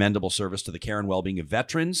performed commendable service to the care and well-being of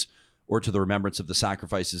veterans or to the remembrance of the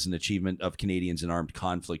sacrifices and achievement of Canadians in armed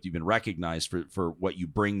conflict. You've been recognized for what you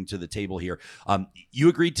bring to the table here. You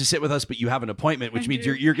agreed to sit with us, but you have an appointment, which means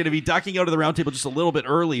you're going to be ducking out of the roundtable just a little bit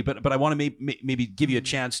early. But I want to maybe give you a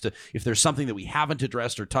chance to, if there's something that we haven't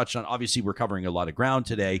addressed or touched on. Obviously, we're covering a lot of ground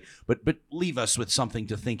today, but leave us with something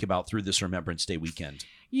to think about through this Remembrance Day weekend.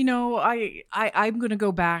 You know, I'm going to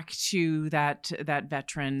go back to that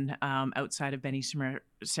veteran outside of Benny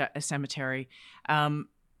Cemetery.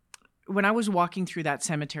 When I was walking through that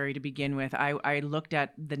cemetery to begin with, I looked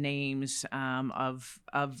at the names of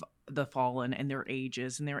the fallen and their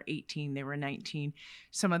ages, and they were 18, they were 19.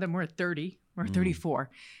 Some of them were 30 or 34.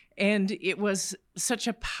 And it was such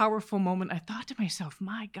a powerful moment. I thought to myself,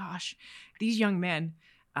 my gosh, these young men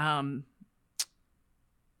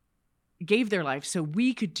gave their life so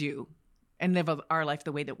we could do and live our life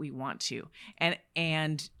the way that we want to.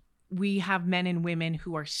 And we have men and women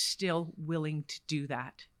who are still willing to do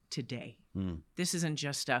that today. This isn't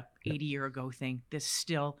just a 80-year ago thing. This is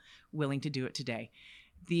still willing to do it today.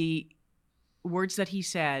 The words that he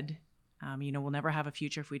said, we'll never have a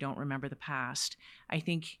future if we don't remember the past, I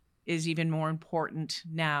think is even more important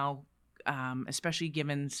now, especially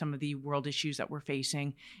given some of the world issues that we're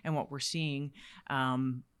facing and what we're seeing.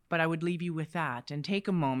 But I would leave you with that and take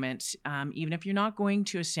a moment, even if you're not going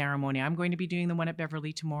to a ceremony. I'm going to be doing the one at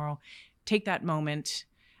Beverly tomorrow. Take that moment,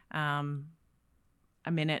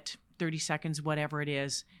 a minute, 30 seconds, whatever it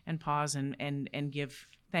is, and pause and give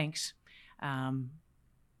thanks. And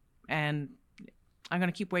I'm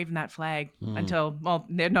going to keep waving that flag until, well,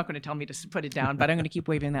 they're not going to tell me to put it down, but I'm going to keep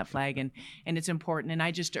waving that flag, and it's important. And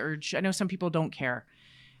I just urge, I know some people don't care,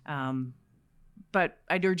 but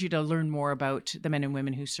I'd urge you to learn more about the men and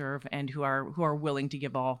women who serve and who are willing to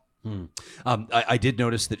give all. I did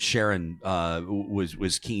notice that Sharon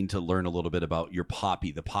was keen to learn a little bit about your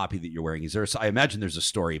poppy, the poppy that you're wearing. I imagine there's a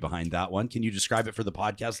story behind that one. Can you describe it for the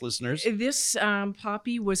podcast listeners? This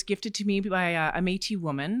poppy was gifted to me by a Métis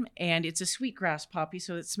woman, and it's a sweetgrass poppy,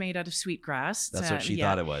 so it's made out of sweetgrass. That's what she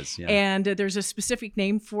thought it was. Yeah. And there's a specific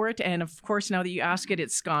name for it, and of course, now that you ask it,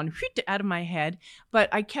 it's gone out of my head. But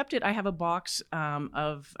I kept it. I have a box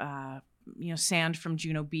of sand from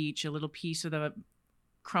Juno Beach, a little piece of the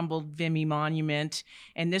crumbled Vimy monument,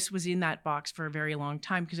 and this was in that box for a very long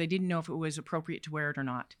time because I didn't know if it was appropriate to wear it or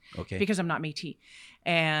not. Okay. Because I'm not Métis.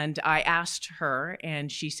 And I asked her,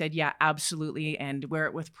 and she said, yeah, absolutely, and wear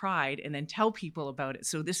it with pride, and then tell people about it.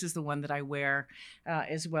 So this is the one that I wear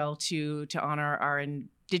as well to honor our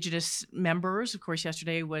Indigenous members. Of course,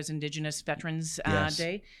 yesterday was Indigenous Veterans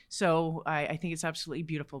Day. So I think it's absolutely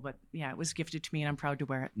beautiful. But yeah, it was gifted to me, and I'm proud to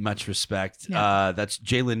wear it. Much respect. Yeah. That's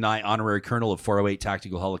Jaylin Nye, Honorary Colonel of 408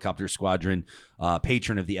 Tactical Helicopter Squadron,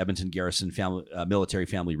 patron of the Edmonton Garrison Military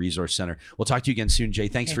Family Resource Center. We'll talk to you again soon, Jay.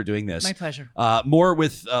 Thanks for doing this. My pleasure. More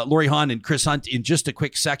with Lori Hahn and Chris Hunt in just a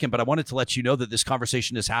quick second, but I wanted to let you know that this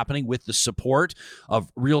conversation is happening with the support of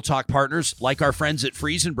Real Talk partners like our friends at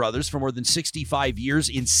Friesen Brothers for more than 65 years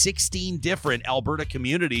in 16 different Alberta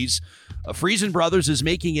communities. Friesen Brothers is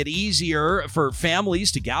making it easier for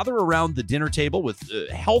families to gather around the dinner table with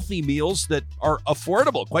healthy meals that are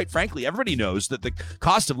affordable. Quite frankly, everybody knows that the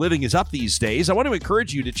cost of living is up these days. I want to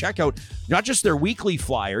encourage you to check out not just their weekly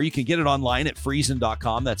flyer. You can get it online at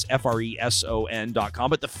friesen.com. That's FRESON.com.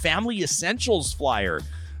 But the Family Essentials flyer.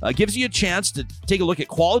 gives you a chance to take a look at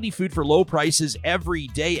quality food for low prices every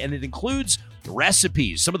day, and it includes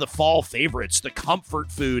recipes, some of the fall favorites, the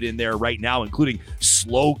comfort food in there right now, including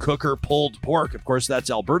slow cooker pulled pork. Of course,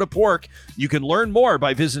 that's Alberta pork. You can learn more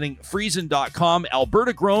by visiting friesen.com.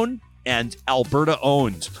 Alberta grown and Alberta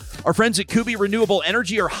owned. Our friends at Kuby Renewable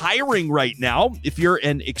Energy are hiring right now. If you're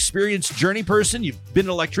an experienced journey person, you've been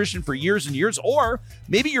an electrician for years and years, or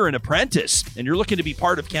maybe you're an apprentice and you're looking to be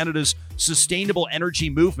part of Canada's sustainable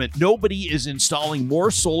energy movement, nobody is installing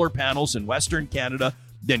more solar panels in Western Canada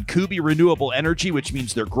than Kuby Renewable Energy, which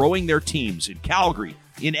means they're growing their teams in Calgary,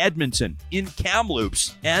 in Edmonton, in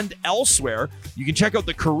Kamloops, and elsewhere. You can check out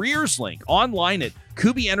the careers link online at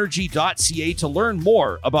kubyenergy.ca to learn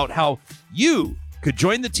more about how you could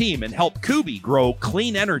join the team and help Kuby grow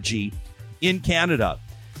clean energy in Canada.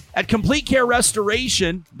 At Complete Care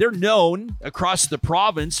Restoration, they're known across the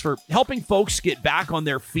province for helping folks get back on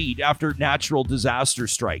their feet after natural disaster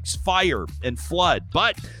strikes, fire, and flood.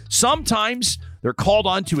 But sometimes they're called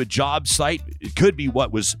onto a job site. It could be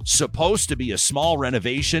what was supposed to be a small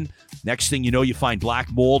renovation. Next thing you know, you find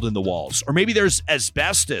black mold in the walls. Or maybe there's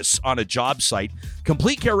asbestos on a job site.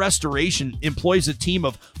 Complete Care Restoration employs a team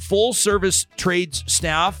of full-service trades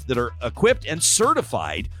staff that are equipped and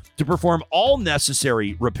certified to perform all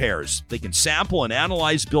necessary repairs. They can sample and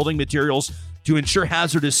analyze building materials to ensure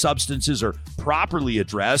hazardous substances are properly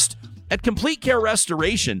addressed. At Complete Care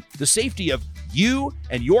Restoration, the safety of you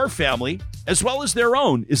and your family, as well as their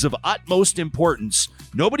own, is of utmost importance.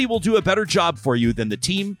 Nobody will do a better job for you than the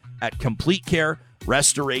team at Complete Care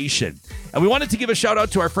Restoration. And we wanted to give a shout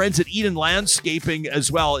out to our friends at Eden Landscaping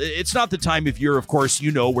as well. It's not the time of year, of course,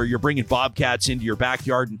 where you're bringing bobcats into your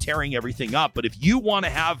backyard and tearing everything up. But if you want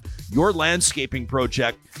to have your landscaping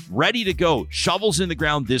project ready to go, shovels in the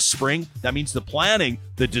ground this spring, that means the planning,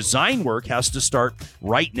 the design work has to start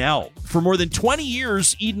right now. For more than 20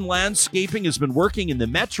 years, Eden Landscaping has been working in the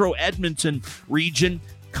Metro Edmonton region,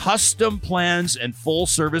 custom plans and full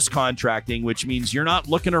service contracting, which means you're not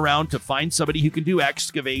looking around to find somebody who can do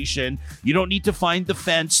excavation. You don't need to find the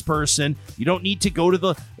fence person. You don't need to go to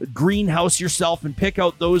the greenhouse yourself and pick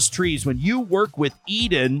out those trees. When you work with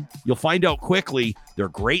Eden, you'll find out quickly they're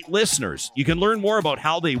great listeners. You can learn more about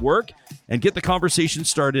how they work and get the conversation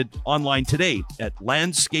started online today at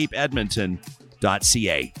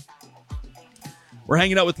landscapeedmonton.ca. We're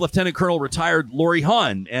hanging out with Lieutenant Colonel retired Laurie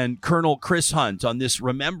Hahn and Colonel Chris Hunt on this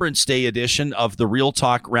Remembrance Day edition of the Real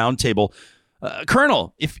Talk Roundtable.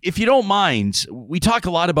 Colonel, if you don't mind, we talk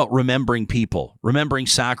a lot about remembering people, remembering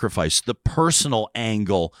sacrifice, the personal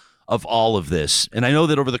angle of all of this. And I know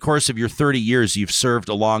that over the course of your 30 years, you've served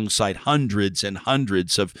alongside hundreds and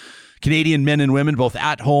hundreds of Canadian men and women, both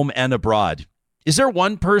at home and abroad. Is there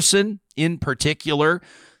one person in particular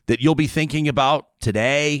that you'll be thinking about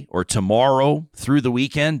today or tomorrow through the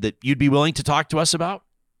weekend that you'd be willing to talk to us about?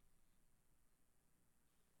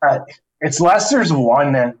 It's less there's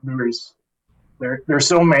one than there's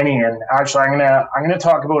so many. And actually, I'm gonna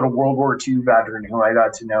talk about a World War II veteran who I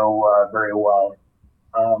got to know very well.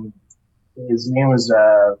 His name was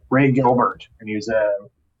Ray Gilbert, and he was a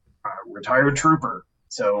retired trooper.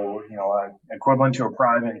 So, equivalent to a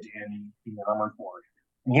private in the Armored Corps.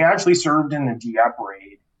 And he actually served in the Dieppe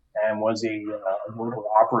raid and was a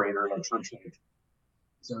mobile operator in a church.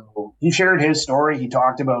 So he shared his story. He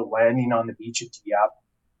talked about landing on the beach at Dieppe.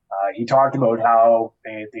 He talked about how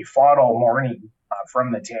they fought all morning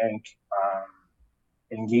from the tank,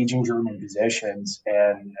 engaging German positions,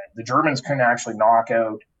 and the Germans couldn't actually knock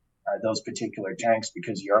out those particular tanks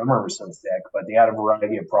because the armor was so thick, but they had a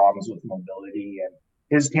variety of problems with mobility. And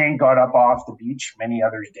his tank got up off the beach. Many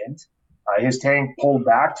others didn't. His tank pulled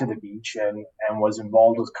back to the beach and was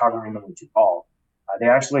involved with covering them with all. They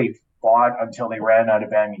actually fought until they ran out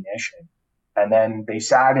of ammunition. And then they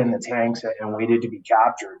sat in the tanks and waited to be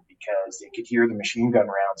captured because they could hear the machine gun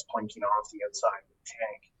rounds plinking off the outside of the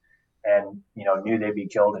tank and, knew they'd be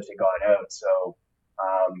killed if they got out. So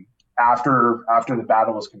after the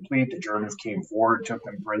battle was complete, the Germans came forward, took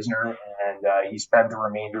them prisoner, and he spent the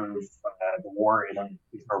remainder of the war in a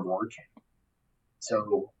war camp.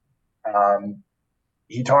 So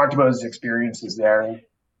he talked about his experiences there.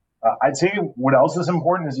 I'd say what else is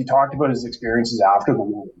important is he talked about his experiences after the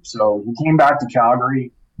war. So he came back to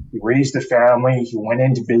Calgary, he raised a family, he went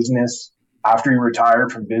into business. After he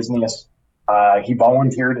retired from business, he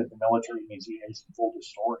volunteered at the military museums and told his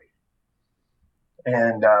story.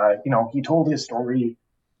 And, he told his story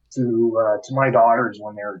to my daughters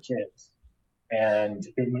when they were kids, and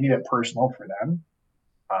it made it personal for them.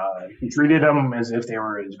 He treated them as if they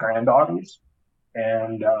were his granddaughters.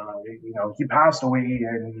 And, he passed away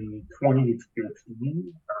in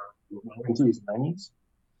 2015, into his 90s.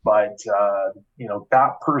 but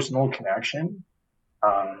that personal connection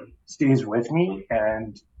stays with me,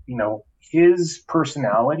 and his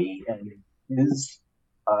personality and his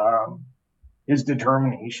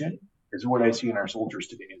determination is what I see in our soldiers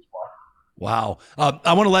today as well. Wow.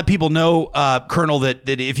 I want to let people know, Colonel, that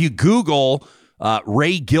if you Google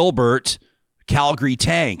Ray Gilbert, Calgary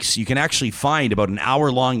Tanks, you can actually find about an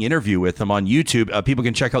hour-long interview with him on YouTube. People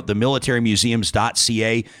can check out the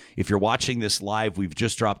militarymuseums.ca. If you're watching this live, we've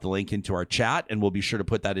just dropped the link into our chat, and we'll be sure to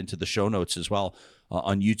put that into the show notes as well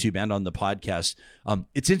on YouTube and on the podcast.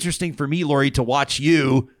 It's interesting for me, Laurie, to watch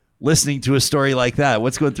you listening to a story like that.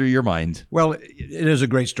 What's going through your mind? Well, it is a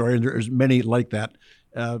great story, and there's many like that.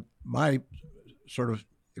 My sort of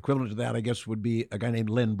equivalent to that, I guess, would be a guy named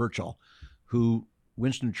Len Birchall, who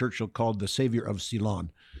Winston Churchill called the savior of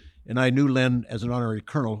Ceylon. And I knew Len as an honorary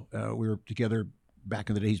colonel. We were together back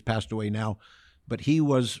in the day. He's passed away now. But he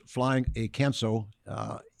was flying a Canso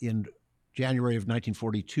in January of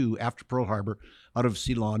 1942 after Pearl Harbor out of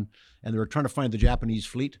Ceylon. And they were trying to find the Japanese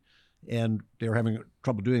fleet. And they were having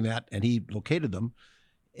trouble doing that. And he located them.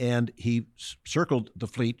 And he circled the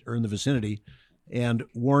fleet, or in the vicinity, and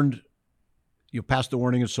warned, passed the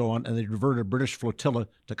warning and so on, and they diverted a British flotilla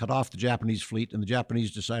to cut off the Japanese fleet, and the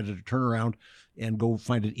Japanese decided to turn around and go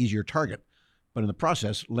find an easier target. But in the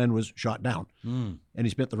process, Len was shot down. And he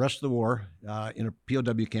spent the rest of the war in a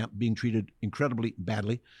POW camp being treated incredibly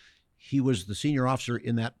badly. He was the senior officer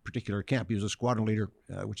in that particular camp. He was a squadron leader,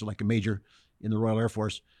 which is like a major in the Royal Air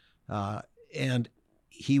Force. And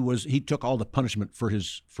he took all the punishment for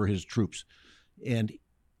his troops. And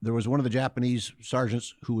there was one of the Japanese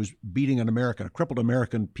sergeants who was beating a crippled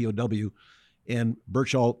American POW, and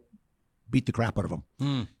Birchall beat the crap out of him.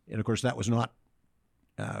 And of course, that was not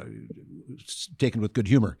taken with good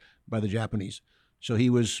humor by the Japanese. So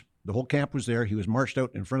the whole camp was there. He was marched out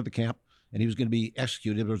in front of the camp, and he was going to be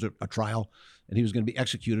executed. There was a trial, and he was going to be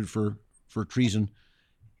executed for treason.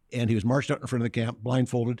 And he was marched out in front of the camp,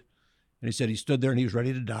 blindfolded. And he said he stood there and he was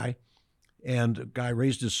ready to die. And a guy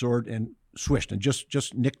raised his sword and swished and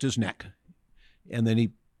just nicked his neck. And then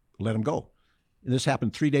he let him go. And this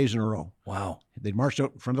happened 3 days in a row. Wow. They marched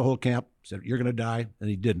out in front of the whole camp, said, "You're going to die." And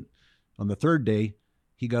he didn't. On the third day,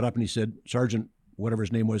 he got up and he said, "Sergeant," whatever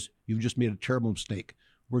his name was, "you've just made a terrible mistake.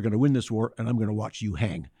 We're going to win this war, and I'm going to watch you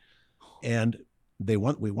hang." And we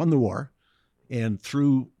won the war. And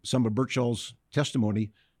through some of Birchall's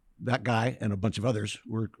testimony, that guy and a bunch of others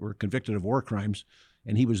were convicted of war crimes.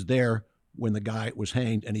 And he was there when the guy was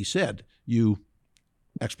hanged, and he said, "You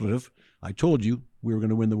expletive, I told you we were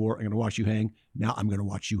going to win the war. I'm going to watch you hang. Now I'm going to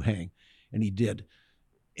watch you hang." And he did.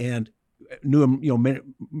 And knew him, many,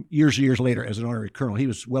 years later as an honorary colonel. He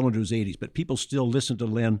was well into his 80s, but people still listened to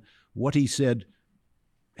Len. What he said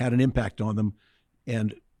had an impact on them,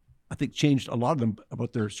 and I think changed a lot of them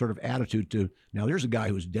about their sort of attitude to, now there's a guy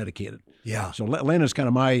who's dedicated. Yeah. So Len is kind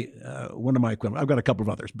of my one of my equivalent. I've got a couple of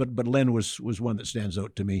others, but Len was one that stands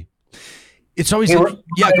out to me. It's always go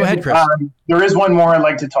ahead, Chris. There is one more I'd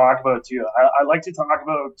like to talk about too. I'd like to talk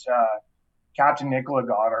about Captain Nicola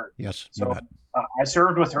Goddard. Yes. So I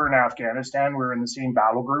served with her in Afghanistan. We were in the same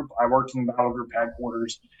battle group. I worked in the battle group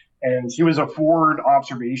headquarters, and she was a forward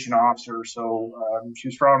observation officer. So she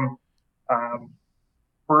was from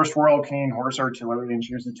 1st Royal Canadian Horse Artillery, and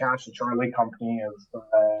she was attached to Charlie Company of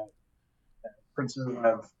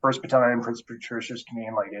 1st Battalion, Prince Patricia's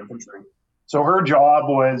Canadian Light Infantry. So her job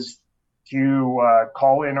was to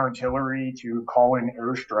call in artillery, to call in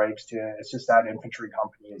airstrikes to assist that infantry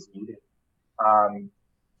company as needed.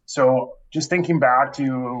 So just thinking back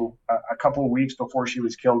to a couple of weeks before she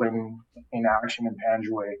was killed in action in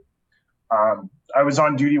Panjwai, I was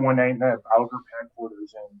on duty one night in the battle group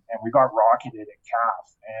headquarters, and we got rocketed at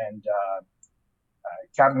CAF. And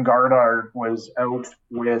Captain Goddard was out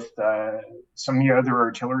with some of the other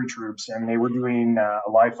artillery troops, and they were doing a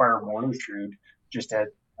live fire mortar shoot just at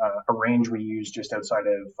a range we used just outside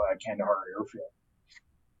of Kandahar Airfield.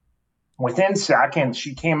 Within seconds,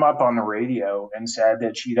 she came up on the radio and said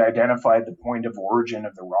that she'd identified the point of origin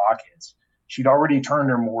of the rockets. She'd already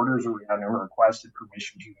turned her mortars around and requested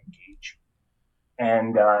permission to engage.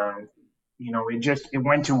 And, it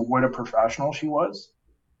went to what a professional she was.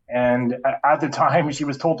 And at the time, she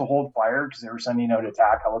was told to hold fire because they were sending out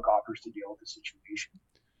attack helicopters to deal with the situation.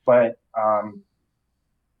 But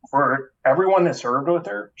for everyone that served with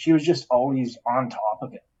her, she was just always on top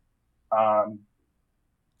of it.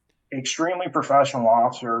 Extremely professional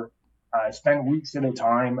officer, spent weeks at a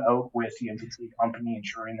time out with the infantry company,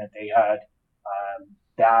 ensuring that they had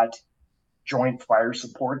that joint fire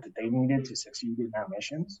support that they needed to succeed in their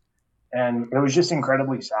missions. And it was just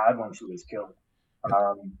incredibly sad when she was killed.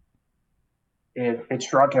 it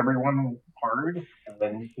struck everyone hard. And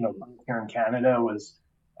then, here in Canada was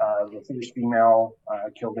the first female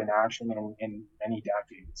killed in action in many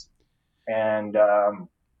decades. And,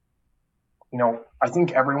 I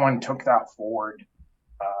think everyone took that forward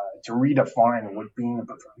to redefine what being a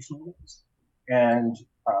professional is. And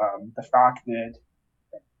the fact that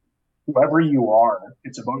whoever you are,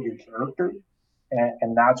 it's about your character.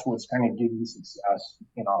 And that's what's kind of giving success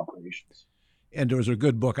in operations. And there was a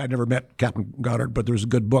good book. I never met Captain Goddard, but there was a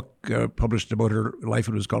good book published about her life.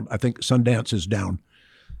 It was called, I think, Sundance is Down.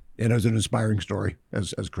 And it was an inspiring story,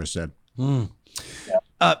 as Chris said.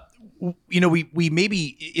 Yeah. We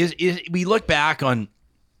maybe we look back on,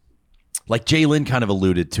 like Jay Lynn kind of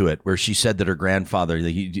alluded to it, where she said that her grandfather,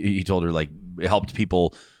 he told her, like, helped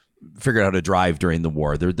people figure out how to drive during the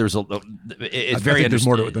war. There's more to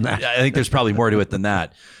it than that. I think there's probably more to it than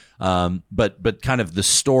that. But kind of the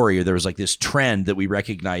story, there was like this trend that we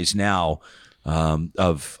recognize now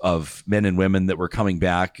of men and women that were coming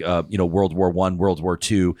back, World War I, World War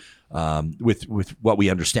II, with what we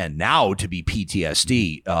understand now to be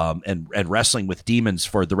PTSD, and wrestling with demons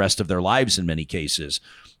for the rest of their lives in many cases.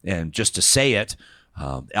 And just to say it,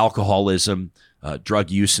 alcoholism,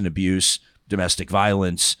 drug use and abuse, domestic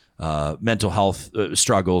violence, mental health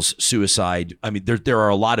struggles, suicide. I mean, there are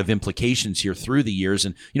a lot of implications here through the years.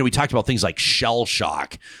 And, we talked about things like shell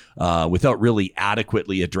shock without really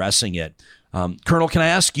adequately addressing it. Colonel, can I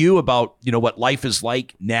ask you about, what life is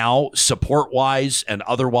like now, support-wise and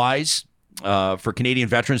otherwise, for Canadian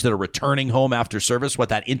veterans that are returning home after service, what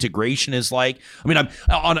that integration is like? I mean,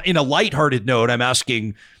 in a lighthearted note, I'm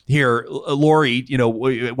asking here, Lori,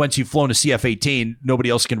 once you've flown a CF-18, nobody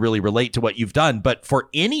else can really relate to what you've done. But for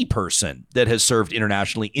any person that has served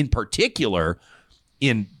internationally, in particular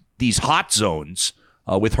in these hot zones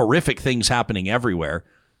with horrific things happening everywhere,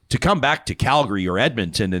 to come back to Calgary or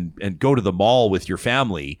Edmonton and go to the mall with your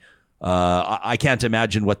family, I can't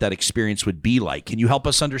imagine what that experience would be like. Can you help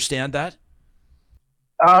us understand that?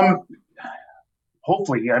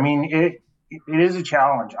 Hopefully. I mean, it is a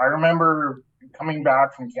challenge. I remember coming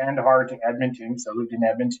back from Kandahar to Edmonton, so I lived in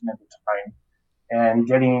Edmonton at the time, and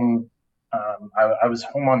getting, I was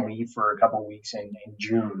home on leave for a couple of weeks in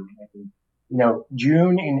June. And,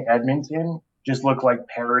 June in Edmonton just looked like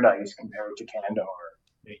paradise compared to Kandahar.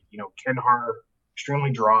 Kandahar,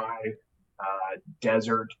 extremely dry,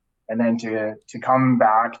 desert, and then to come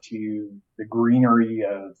back to the greenery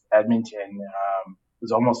of Edmonton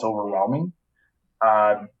was almost overwhelming.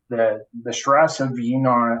 The stress of being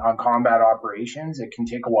on combat operations, it can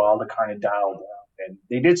take a while to kind of dial down. And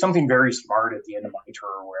they did something very smart at the end of my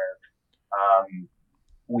tour where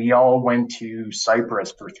we all went to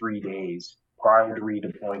Cyprus for 3 days prior to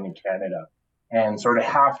redeploying to Canada. And sort of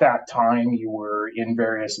half that time you were in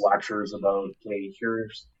various lectures about, okay,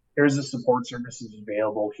 here's the support services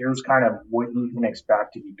available. Here's kind of what you can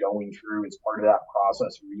expect to be going through as part of that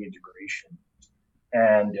process of reintegration.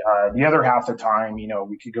 And the other half of the time,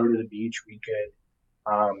 we could go to the beach.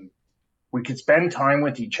 We could spend time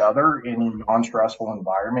with each other in a non-stressful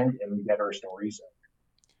environment and get our stories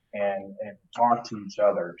out and talk to each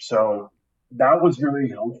other. So that was really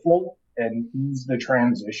helpful and ease the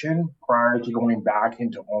transition prior to going back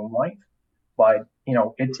into home life. But,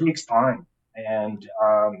 it takes time, and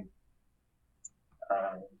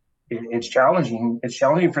it's challenging. It's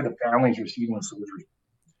challenging for the families receiving soldiers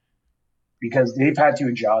because they've had to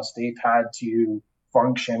adjust. They've had to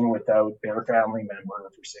function without their family member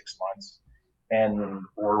for 6 months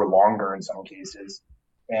or longer in some cases.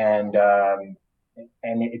 And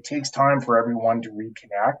it takes time for everyone to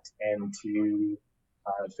reconnect and to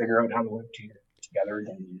figure out how to live together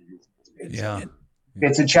again.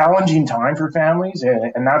 It's a challenging time for families,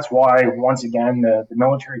 and that's why, once again, the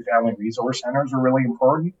Military Family Resource Centers are really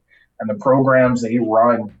important, and the programs they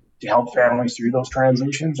run to help families through those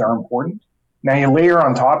transitions are important. Now, you layer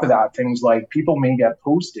on top of that things like people may get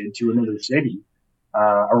posted to another city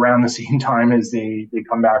around the same time as they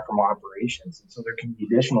come back from operations, and so there can be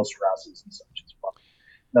additional stresses and such as well.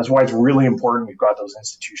 That's why it's really important we've got those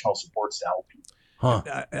institutional supports to help people.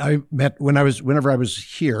 I met whenever I was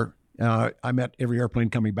here, I met every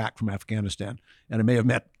airplane coming back from Afghanistan, and I may have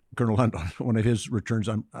met Colonel Hunt on one of his returns.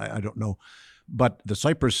 I don't know, but the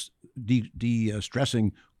Cyprus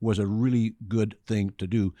de-stressing was a really good thing to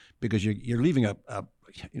do because you're leaving a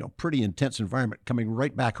pretty intense environment, coming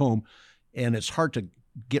right back home, and it's hard to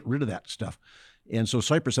get rid of that stuff. And so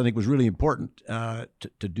Cyprus, I think, was really important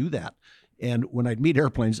to do that. And when I'd meet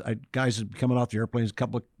airplanes, guys would be coming off the airplanes, a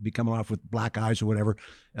couple would be coming off with black eyes or whatever,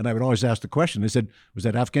 and I would always ask the question. They said, "Was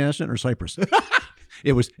that Afghanistan or Cyprus?"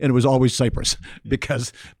 it was always Cyprus,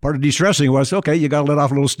 because part of de-stressing was, okay, you got to let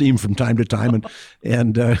off a little steam from time to time,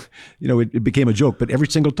 and it became a joke. But every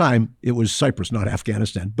single time it was Cyprus, not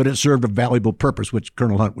Afghanistan. But it served a valuable purpose, which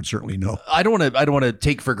Colonel Hunt would certainly know. I don't want to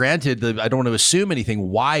take for granted. I don't want to assume anything.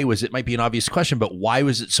 Why was it? Might be an obvious question, but why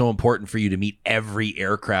was it so important for you to meet every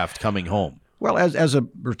aircraft coming home? Well, as a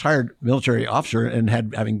retired military officer and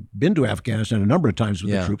having been to Afghanistan a number of times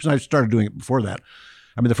with the troops, and I started doing it before that.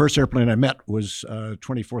 I mean, the first airplane I met was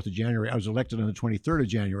 24th of January. I was elected on the 23rd of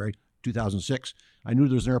January, 2006. I knew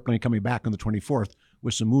there was an airplane coming back on the 24th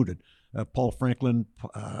with some wounded. Paul Franklin,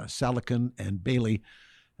 Salican, and Bailey,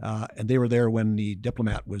 and they were there when the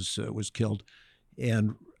diplomat was killed.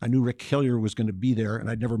 And I knew Rick Hillier was going to be there, and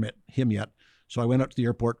I'd never met him yet. So I went out to the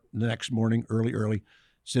airport the next morning, early,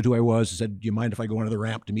 said who I was, said, do you mind if I go onto the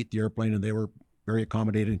ramp to meet the airplane? And they were very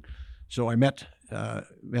accommodating. So I met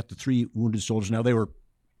the three wounded soldiers. Now, they were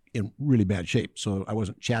in really bad shape, so I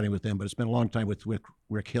wasn't chatting with them, but I spent a long time with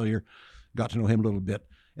Rick Hillier, got to know him a little bit.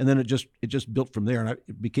 And then it just built from there. And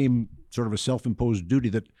it became sort of a self-imposed duty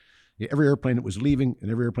that every airplane that was leaving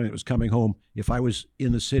and every airplane that was coming home, if I was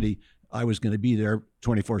in the city, I was going to be there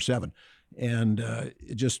 24/7. And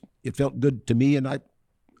it felt good to me. And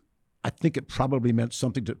I think it probably meant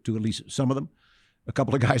something to at least some of them. A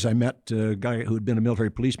couple of guys I met, a guy who had been a military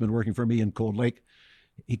policeman working for me in Cold Lake,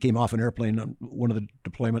 he came off an airplane on one of the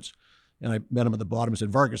deployments, and I met him at the bottom and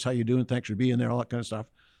said, Vargas, how you doing? Thanks for being there, all that kind of stuff.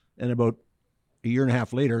 And about a year and a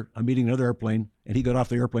half later, I'm meeting another airplane, and he got off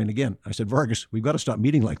the airplane again. I said, Vargas, we've got to stop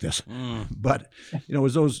meeting like this. But, it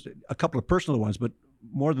was a couple of personal ones, but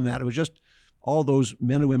more than that, it was just all those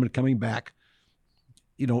men and women coming back.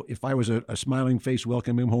 If I was a smiling face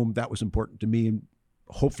welcoming him home, that was important to me, and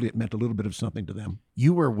hopefully it meant a little bit of something to them.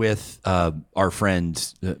 You were with our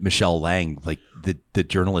friend Michelle Lang, like the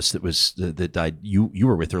journalist that died. You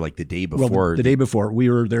were with her like the day before. Well, the day before,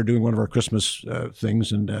 we were there doing one of our Christmas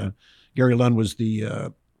things, and Gary Lunn was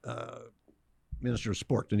the Minister of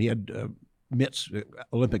Sport, and he had mitts,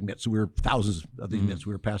 Olympic mitts. So we were thousands of these mitts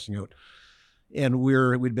we were passing out, and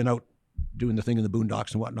we'd been out doing the thing in the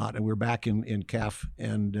boondocks and whatnot, and we were back in CAF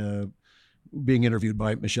and being interviewed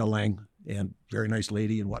by Michelle Lang, and very nice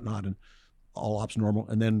lady and whatnot, and all ops normal.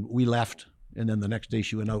 And then we left, and then the next day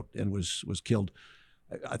she went out and was killed.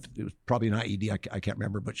 It was probably an IED, I can't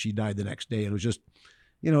remember, but she died the next day. And it was just,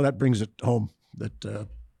 that brings it home that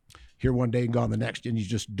here one day and gone the next, and you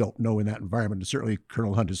just don't know in that environment. And certainly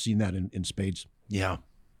Colonel Hunt has seen that in spades. Yeah.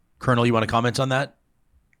 Colonel, you want to comment on that?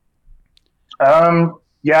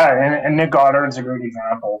 Yeah, and Nick Goddard's a great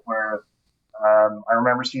example where I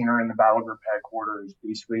remember seeing her in the battle group headquarters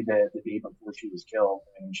basically the day before she was killed,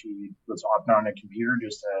 and she was hopping on a computer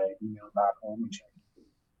just to email back home and check.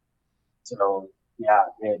 So yeah,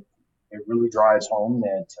 it really drives home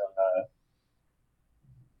that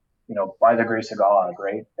by the grace of God,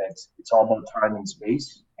 right? It's all about time and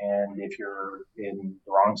space, and if you're in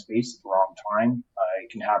the wrong space at the wrong time,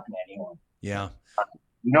 it can happen to anyone. Yeah.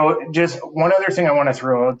 Just one other thing I want to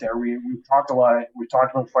throw out there. We've talked a lot. We've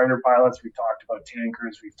talked about fighter pilots. We've talked about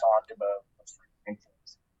tankers. We've talked about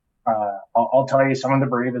I'll tell you, some of the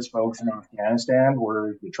bravest folks in Afghanistan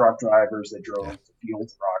were the truck drivers that drove the fuel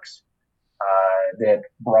trucks that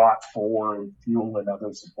brought forward fuel and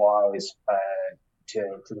other supplies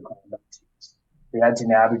to the combat teams. They had to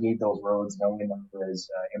navigate those roads knowing that there was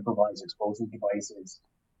improvised explosive devices,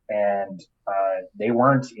 and they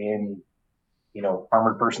weren't in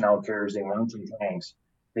armored personnel carriers. They weren't in tanks.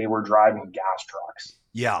 They were driving gas trucks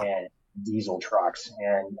and diesel trucks.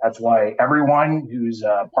 And that's why everyone who's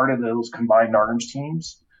part of those combined arms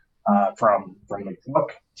teams, from the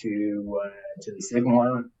cook to the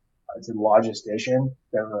signaler to the logistician,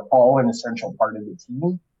 they're all an essential part of the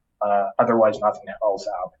team. Otherwise, nothing else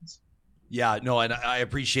happens. Yeah, no, and I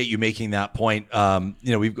appreciate you making that point.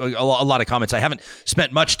 We've got a lot of comments. I haven't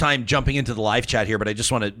spent much time jumping into the live chat here, but I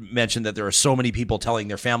just want to mention that there are so many people telling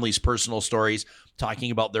their families' personal stories,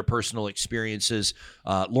 talking about their personal experiences.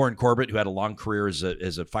 Lauren Corbett, who had a long career as a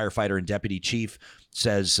firefighter and deputy chief,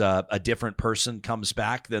 says a different person comes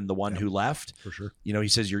back than the one who left. For sure. He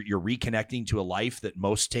says you're reconnecting to a life that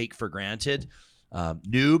most take for granted.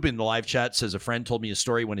 Noob in the live chat says a friend told me a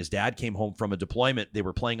story when his dad came home from a deployment. They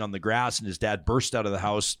were playing on the grass and his dad burst out of the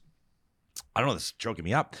house. I don't know, this is choking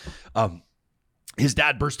me up. His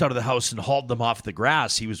dad burst out of the house and hauled them off the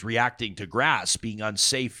grass. He was reacting to grass being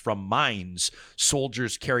unsafe from mines.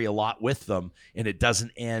 Soldiers carry a lot with them, and it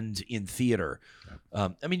doesn't end in theater.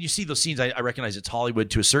 You see those scenes. I recognize it's Hollywood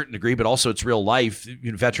to a certain degree, but also it's real life.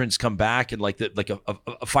 Veterans come back and like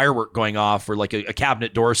a firework going off, or like a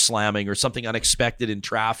cabinet door slamming, or something unexpected in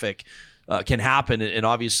traffic can happen. And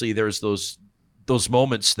obviously there's those those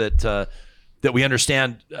moments that we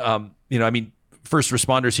understand. First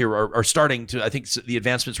responders here are starting to, I think the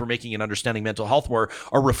advancements we're making in understanding mental health more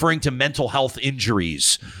are referring to mental health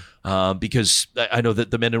injuries. Because I know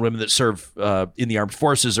that the men and women that serve in the armed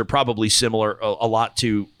forces are probably similar a lot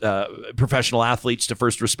to professional athletes, to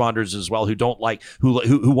first responders as well, who don't like,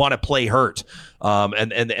 who want to play hurt,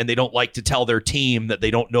 and they don't like to tell their team that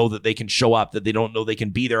they don't know that they can show up, that they don't know they can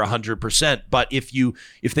be there 100%. But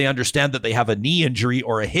if they understand that they have a knee injury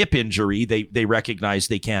or a hip injury, they recognize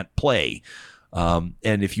they can't play.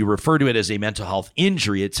 And if you refer to it as a mental health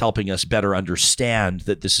injury, it's helping us better understand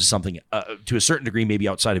that this is something to a certain degree, maybe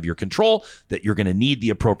outside of your control, that you're going to need the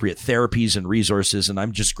appropriate therapies and resources. And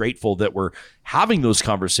I'm just grateful that we're having those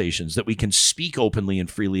conversations, that we can speak openly and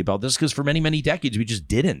freely about this, because for many, many decades, we just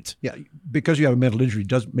didn't. Yeah, because you have a mental injury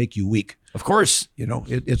doesn't make you weak. Of course.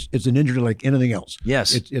 It's an injury like anything else.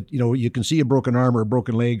 Yes. You can see a broken arm or a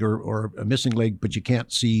broken leg or a missing leg, but you can't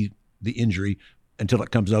see the injury until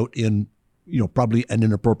it comes out in probably an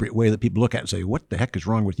inappropriate way that people look at and say, what the heck is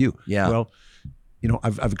wrong with you? Yeah. Well,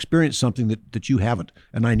 I've experienced something that you haven't,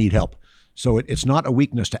 and I need help. So it's not a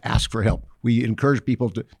weakness to ask for help. We encourage people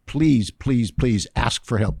to please, please, please ask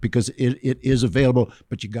for help, because it is available,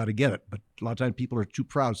 but you got to get it. But a lot of times people are too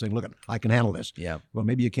proud, saying, look, I can handle this. Yeah. Well,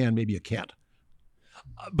 maybe you can, maybe you can't.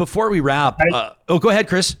 Before we wrap, go ahead,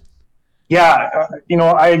 Chris. Yeah,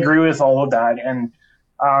 I agree with all of that. And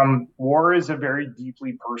war is a very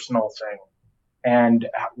deeply personal thing. And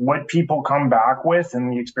what people come back with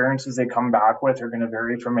and the experiences they come back with are going to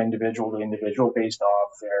vary from individual to individual based off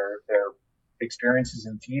their experiences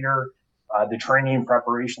in theater, the training and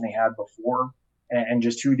preparation they had before, and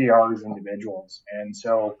just who they are as individuals. And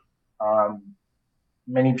so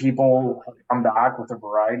many people come back with a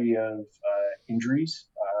variety of injuries,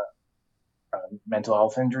 mental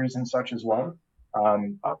health injuries and such as well.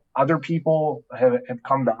 Other people have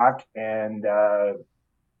come back and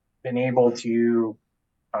been able to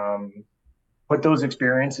put those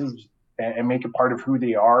experiences and make it part of who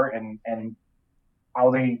they are and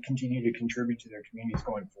how they continue to contribute to their communities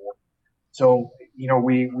going forward. So,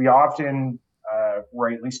 we often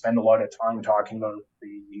rightly spend a lot of time talking about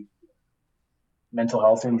the mental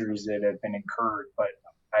health injuries that have been incurred, but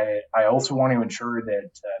I also want to ensure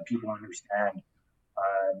that people understand.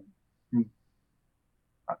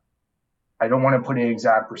 I don't want to put an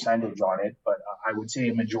exact percentage on it, but I would say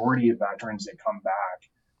a majority of veterans that come back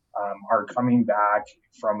are coming back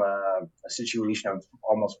from a situation of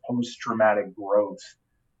almost post-traumatic growth,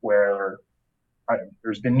 where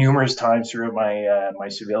there's been numerous times throughout my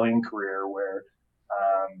civilian career where,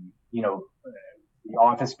 the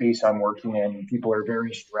office space I'm working in, people are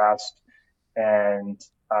very stressed, and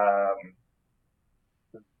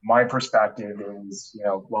my perspective is,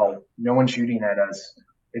 well, no one's shooting at us.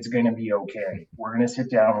 It's going to be okay. We're going to sit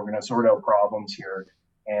down. We're going to sort out problems here,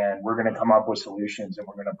 and we're going to come up with solutions, and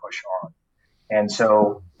we're going to push on. And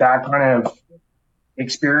so that kind of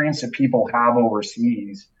experience that people have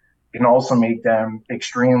overseas can also make them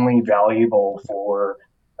extremely valuable for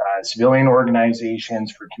civilian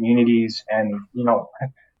organizations, for communities. And,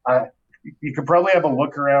 you could probably have a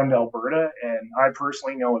look around Alberta, and I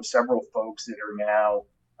personally know of several folks that are now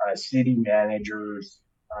city managers,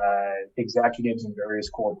 executives in various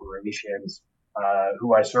corporations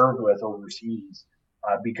who I served with overseas,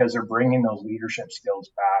 because they're bringing those leadership skills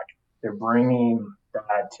back. They're bringing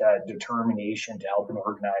that determination to help an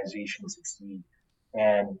organization succeed,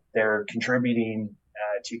 and they're contributing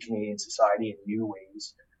to Canadian society in new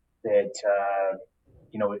ways that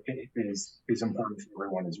is important for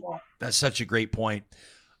everyone as well. That's such a great point.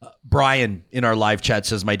 Brian in our live chat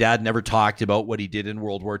says, my dad never talked about what he did in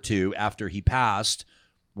World War II. After he passed,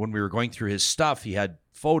 when we were going through his stuff, he had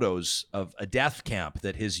photos of a death camp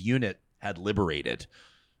that his unit had liberated.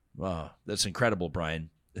 Wow, that's incredible, Brian.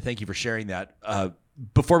 Thank you for sharing that.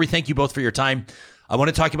 Before we thank you both for your time, I want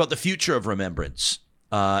to talk about the future of Remembrance.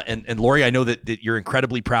 And Lori, I know that you're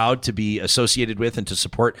incredibly proud to be associated with and to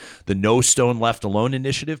support the No Stone Left Alone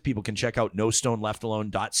initiative. People can check out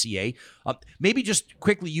nostoneleftalone.ca. Maybe just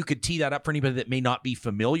quickly, you could tee that up for anybody that may not be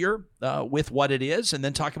familiar with what it is, and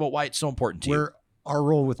then talk about why it's so important to you. Our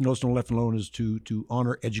role with No Stone Left Alone is to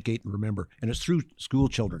honor, educate, and remember, and it's through school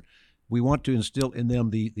children. We want to instill in them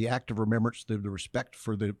the act of remembrance, the respect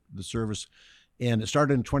for the service. And it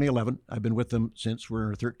started in 2011. I've been with them since we're in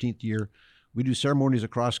our 13th year. We do ceremonies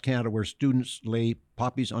across Canada where students lay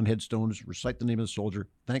poppies on headstones, recite the name of the soldier,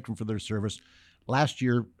 thank them for their service. Last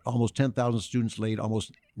year, almost 10,000 students laid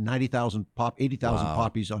almost 80,000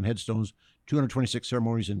 poppies on headstones, 226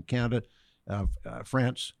 ceremonies in Canada,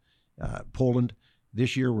 France, Poland.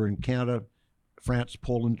 This year, we're in Canada, France,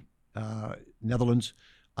 Poland, Netherlands.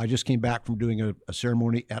 I just came back from doing a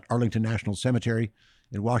ceremony at Arlington National Cemetery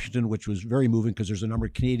in Washington, which was very moving because there's a number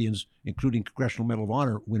of Canadians, including Congressional Medal of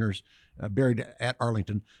Honor winners, buried at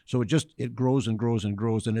Arlington. So it grows and grows and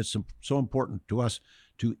grows, and it's so important to us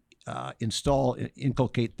to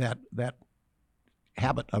inculcate that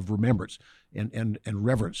habit of remembrance and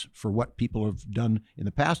reverence for what people have done in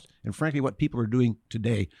the past, and frankly, what people are doing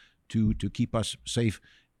today to keep us safe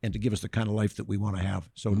and to give us the kind of life that we want to have.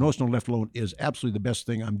 So No Stone Left Alone is absolutely the best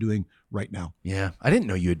thing I'm doing right now. Yeah, I didn't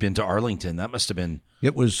know you had been to Arlington. That must have been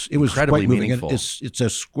incredibly quite meaningful. And it's a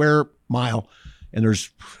square mile, and there's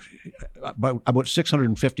about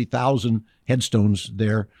 650,000 headstones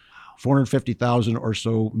there. 450,000 or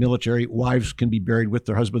so military wives can be buried with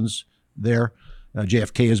their husbands there.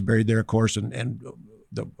 JFK is buried there, of course, and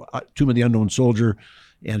the Tomb of the Unknown Soldier,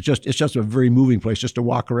 and it's just a very moving place just to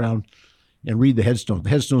walk around and read the headstones. The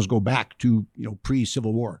headstones go back to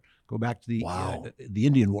pre-Civil War, go back to the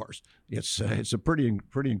Indian Wars. It's a pretty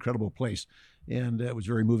incredible place, and it was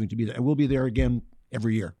very moving to be there. And we'll be there again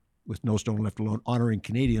every year with No Stone Left Alone, honoring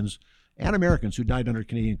Canadians and Americans who died under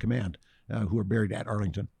Canadian command, who are buried at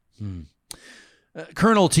Arlington.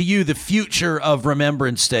 Colonel, to you, the future of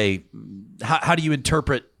Remembrance Day, how do you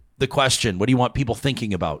interpret the question? What do you want people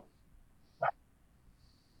thinking about?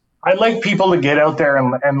 I'd like people to get out there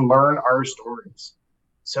and learn our stories.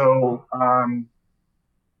 So,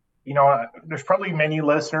 there's probably many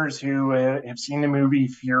listeners who have seen the movie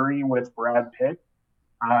Fury with Brad Pitt.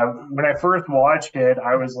 When I first watched it,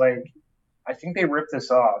 I was like, I think they ripped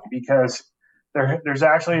this off, because there's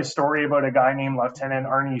actually a story about a guy named Lieutenant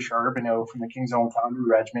Arnie Charbonneau from the King's Own Foundry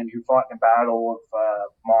Regiment who fought in the Battle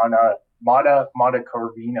of Monte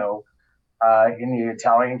Corvino in the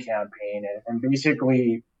Italian campaign. And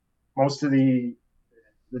basically, most of the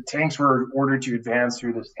tanks were ordered to advance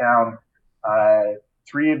through this town.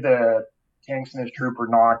 3 of the tanks in his troop were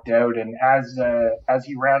knocked out, and as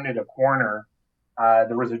he rounded a corner,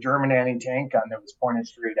 there was a German anti-tank gun that was pointed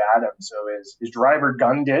straight at him. So his driver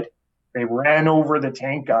gunned it. They ran over the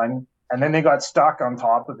tank gun, and then they got stuck on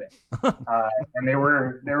top of it. And they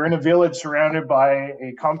were in a village surrounded by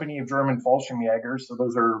a company of German Fallschirmjägers, so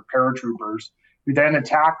those are paratroopers, who then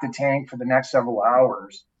attacked the tank for the next several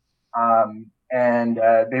hours. And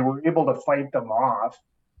they were able to fight them off.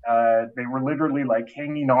 They were literally like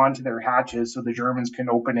hanging on to their hatches so the Germans can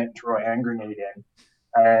open it and throw a hand grenade in.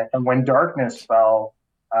 And when darkness fell,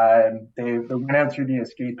 they went out through the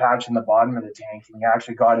escape hatch in the bottom of the tank, and he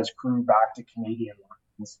actually got his crew back to Canadian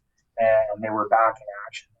lines, and they were back in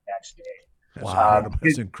action the next day. Wow,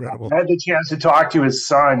 that's incredible. I had the chance to talk to his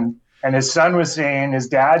son, and his son was saying his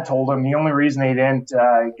dad told him the only reason they didn't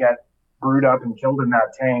get brewed up and killed in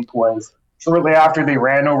that tank was shortly after they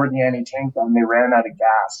ran over the anti-tank gun, they ran out of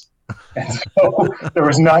gas. And so there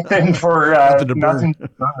was nothing for nothing to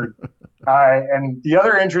burn. And the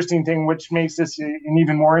other interesting thing, which makes this an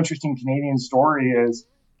even more interesting Canadian story, is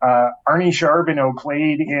Arnie Charbonneau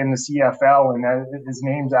played in the CFL, and his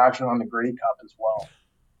name's actually on the Grey Cup as well.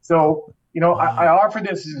 So, I offer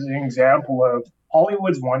this as an example of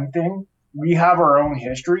Hollywood's one thing. We have our own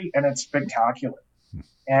history, and it's spectacular.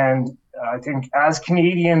 And I think as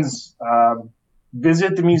Canadians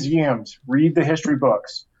visit the museums, read the history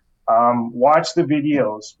books, watch the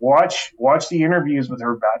videos, watch the interviews with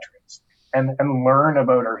our veterans, and learn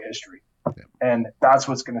about our history. Yeah. And that's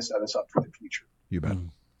what's going to set us up for the future. You bet.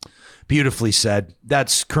 Beautifully said.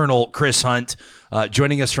 That's Colonel Chris Hunt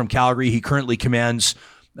joining us from Calgary. He currently commands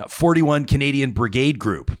 41 Canadian Brigade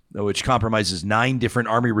Group, which comprises 9 different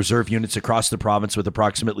Army Reserve units across the province with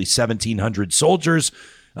approximately 1,700 soldiers.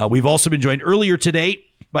 We've also been joined earlier today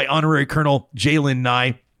by Honorary Colonel Jalen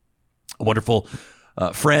Nye, a wonderful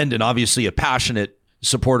friend and obviously a passionate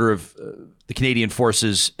supporter of the Canadian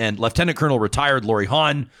Forces, and Lieutenant Colonel retired Laurie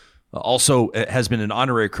Hahn also has been an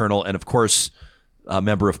honorary colonel, and of course a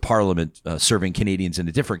member of Parliament, serving Canadians in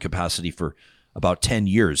a different capacity for about 10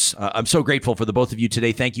 years. I'm so grateful for the both of you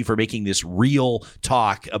today. Thank you for making this real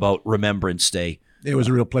talk about Remembrance Day. It was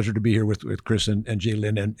a real pleasure to be here with Chris and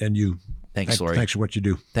Jalen and you. Thanks, Laurie. Thanks for what you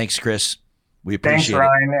do. Thanks, Chris. We appreciate it.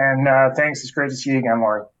 Thanks, Ryan, and thanks. It's great to see you again,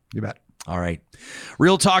 Laurie. You bet. All right.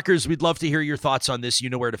 Real Talkers, we'd love to hear your thoughts on this. You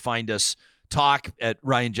know where to find us.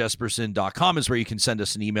 talk@ryanjesperson.com is where you can send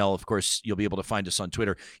us an email. Of course, you'll be able to find us on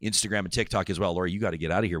Twitter, Instagram, and TikTok as well. Laurie, you got to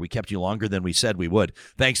get out of here. We kept you longer than we said we would.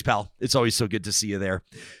 Thanks, pal. It's always so good to see you there.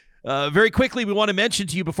 Very quickly, we want to mention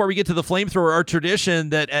to you before we get to the flamethrower, our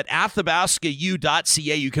tradition that at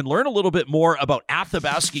athabascau.ca, you can learn a little bit more about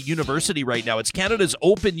Athabasca University right now. It's Canada's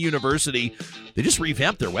open university. They just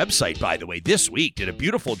revamped their website, by the way, this week. Did a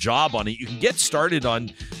beautiful job on it. You can get started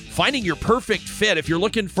on finding your perfect fit. If you're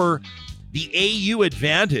looking for the AU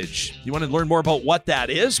Advantage, you want to learn more about what that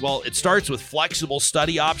is? Well, it starts with flexible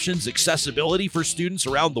study options, accessibility for students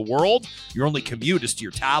around the world. Your only commute is to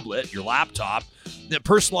your tablet, your laptop. The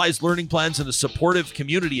personalized learning plans and a supportive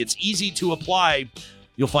community. It's easy to apply.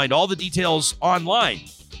 You'll find all the details online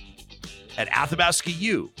at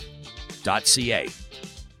athabascau.ca.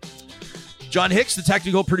 John Hicks, the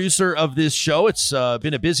technical producer of this show. It's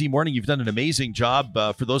been a busy morning. You've done an amazing job.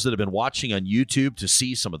 For those that have been watching on YouTube, to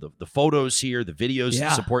see some of the photos here, the videos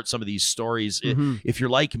to support some of these stories. If you're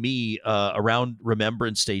like me, around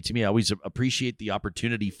Remembrance Day, to me, I always appreciate the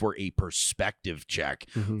opportunity for a perspective check,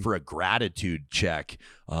 for a gratitude check,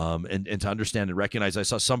 and to understand and recognize. I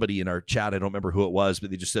saw somebody in our chat, I don't remember who it was,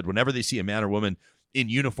 but they just said whenever they see a man or woman in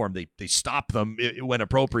uniform, they stop them when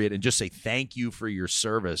appropriate and just say thank you for your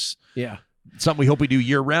service. Yeah. Something we hope we do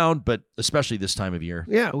year-round, but especially this time of year.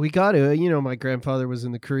 Yeah, we got to. My grandfather was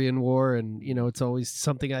in the Korean War, and, it's always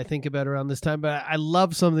something I think about around this time. But I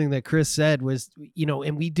love something that Chris said was,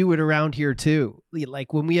 and we do it around here too.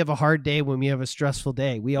 Like when we have a hard day, when we have a stressful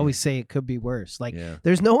day, we always say it could be worse. Like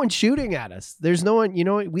there's no one shooting at us. There's no one,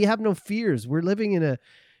 we have no fears. We're living in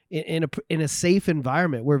a safe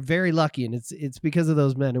environment. We're very lucky, and it's because of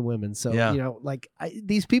those men and women. So,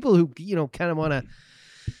 these people who, kind of want to,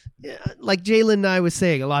 like Jalen and I was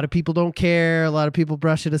saying, a lot of people don't care. A lot of people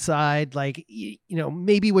brush it aside. Like,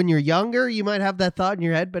 maybe when you're younger, you might have that thought in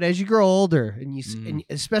your head, but as you grow older and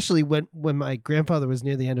especially when my grandfather was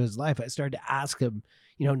near the end of his life, I started to ask him,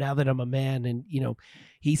 now that I'm a man, and,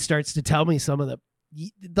 he starts to tell me some of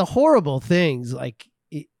the horrible things. Like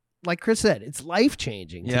Chris said, it's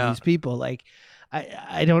life-changing to these people. Like,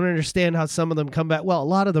 I don't understand how some of them come back. Well, a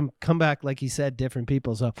lot of them come back, like he said, different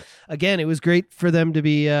people. So again, it was great for them to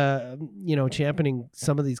be, championing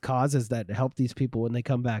some of these causes that help these people when they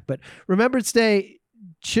come back. But Remembrance Day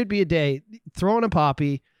should be a day, throw on a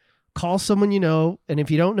poppy, call someone and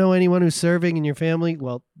if you don't know anyone who's serving in your family,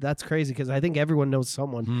 well, that's crazy, because I think everyone knows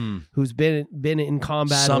someone who's been in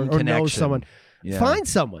combat or knows someone. Yeah. Find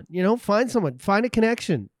someone, find a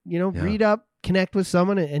connection, read up, connect with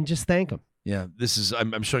someone, and just thank them. Yeah, this is,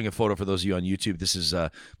 I'm showing a photo for those of you on YouTube. This is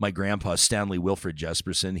my grandpa, Stanley Wilfred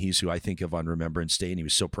Jesperson. He's who I think of on Remembrance Day, and he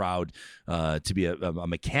was so proud to be a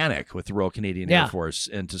mechanic with the Royal Canadian Air Force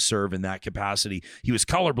and to serve in that capacity. He was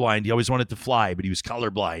colorblind. He always wanted to fly, but he was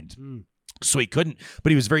colorblind. So he couldn't, but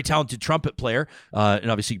he was a very talented trumpet player, and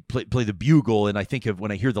obviously play the bugle. And I think of,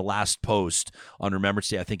 when I hear the last post on Remembrance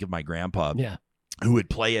Day, I think of my grandpa, who would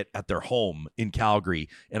play it at their home in Calgary,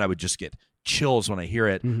 and I would just get chills when I hear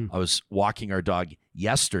it. I was walking our dog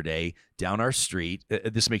yesterday down our street.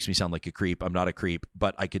 This makes me sound like a creep. I'm not a creep,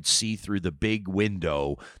 but I could see through the big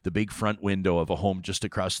window, the big front window of a home just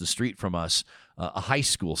across the street from us, a high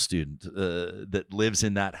school student that lives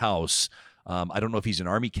in that house. I don't know if he's an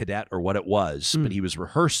Army cadet or what it was, but he was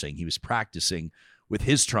rehearsing. He was practicing with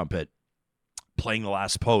his trumpet, playing the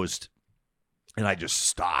last post, and I just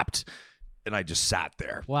stopped. And I just sat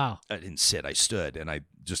there. Wow. I didn't sit. I stood, and I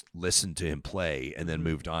just listened to him play and then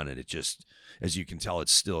moved on. And it just, as you can tell,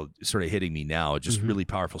 it's still sort of hitting me now. Just really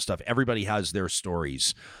powerful stuff. Everybody has their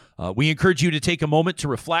stories. We encourage you to take a moment to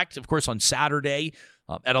reflect. Of course, on Saturday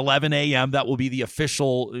at 11 a.m., that will be the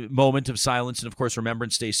official moment of silence. And, of course,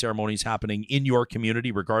 Remembrance Day ceremonies happening in your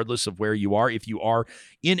community, regardless of where you are. If you are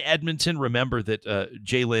in Edmonton, remember that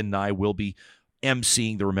Jalen and I will be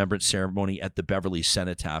emceeing the remembrance ceremony at the Beverly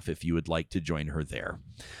Cenotaph if you would like to join her there.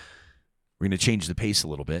 We're going to change the pace a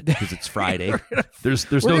little bit because it's Friday.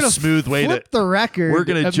 There's no smooth way to flip the record. We're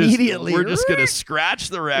going to immediately. We're just going to scratch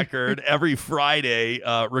the record every Friday,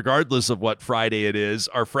 regardless of what Friday it is.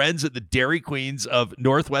 Our friends at the Dairy Queens of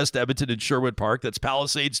Northwest Edmonton and Sherwood Park, that's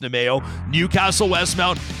Palisades, Nemeo, Newcastle,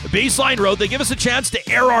 Westmount, Baseline Road. They give us a chance to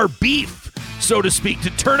air our beef, so to speak, to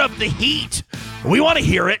turn up the heat. We want to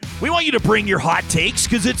hear it. We want you to bring your hot takes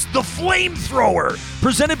because it's the Flamethrower,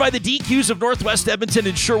 presented by the DQs of Northwest Edmonton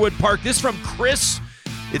and Sherwood Park. This from Chris.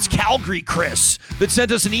 It's Calgary Chris that sent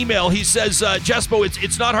us an email. He says, Jespo,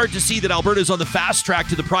 it's not hard to see that Alberta is on the fast track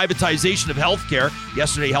to the privatization of healthcare.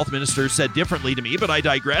 Yesterday, health minister said differently to me, but I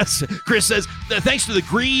digress. Chris says, thanks to the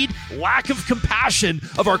greed, lack of compassion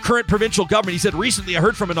of our current provincial government. He said, recently I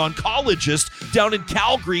heard from an oncologist down in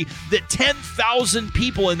Calgary that 10,000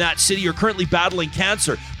 people in that city are currently battling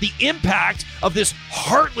cancer. The impact of this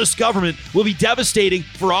heartless government will be devastating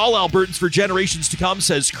for all Albertans for generations to come,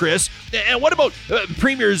 says Chris. And what about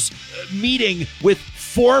Premier's meeting with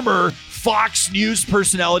former Fox News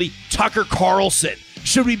personality Tucker Carlson?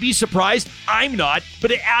 Should we be surprised? I'm not,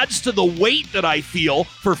 but it adds to the weight that I feel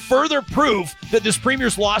for further proof that this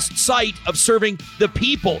premier's lost sight of serving the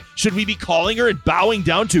people. Should we be calling her and bowing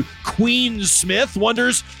down to Queen Smith?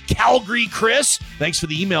 Wonders Calgary Chris. Thanks for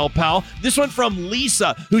the email, pal. This one from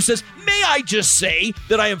Lisa, who says, may I just say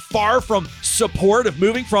that I am far from support of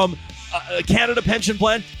moving from a Canada pension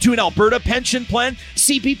plan to an Alberta pension plan.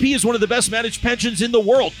 CPP is one of the best managed pensions in the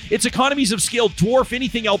world. Its economies of scale dwarf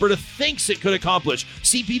anything Alberta thinks it could accomplish.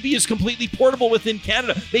 CPP is completely portable within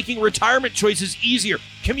Canada, making retirement choices easier.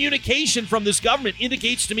 Communication from this government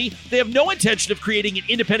indicates to me they have no intention of creating an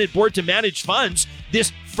independent board to manage funds.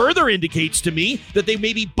 This further indicates to me that they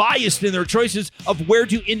may be biased in their choices of where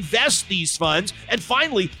to invest these funds. And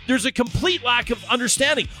finally, there's a complete lack of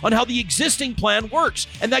understanding on how the existing plan works.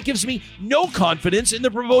 And that gives me no confidence in the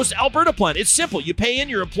proposed Alberta plan. It's simple. You pay in,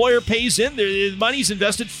 your employer pays in, the money's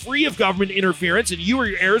invested free of government interference, and you or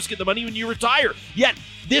your heirs get the money when you retire. Yet,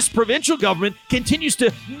 this provincial government continues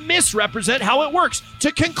to misrepresent how it works.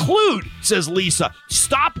 To conclude, says Lisa,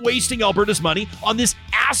 stop wasting Alberta's money on this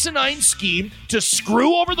asinine scheme to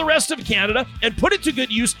screw over the rest of Canada and put it to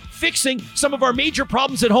good use fixing some of our major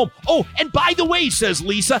problems at home. Oh, and by the way, says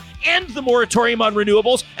Lisa, end the moratorium on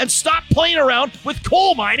renewables and stop playing around with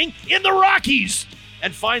coal mining in the Rockies.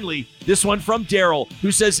 And finally, this one from Daryl,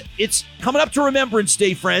 who says, it's coming up to Remembrance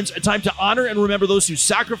Day, friends, a time to honor and remember those who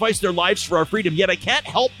sacrificed their lives for our freedom. Yet I can't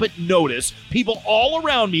help but notice people all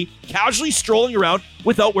around me casually strolling around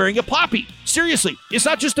without wearing a poppy. Seriously, it's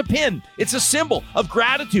not just a pin. It's a symbol of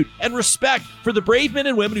gratitude and respect for the brave men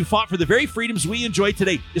and women who fought for the very freedoms we enjoy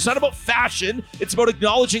today. It's not about fashion. It's about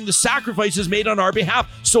acknowledging the sacrifices made on our behalf.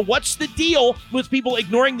 So what's the deal with people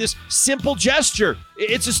ignoring this simple gesture?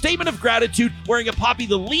 It's a statement of gratitude. Wearing a poppy,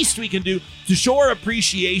 the least we can do to show our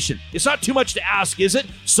appreciation. It's not too much to ask, is it?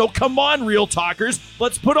 So come on, real talkers.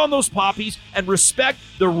 Let's put on those poppies and respect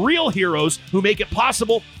the real heroes who make it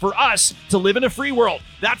possible for us to live in a free world.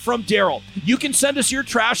 That from Daryl. You can send us your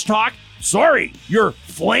trash talk, your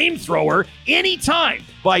flamethrower, anytime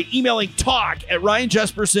by emailing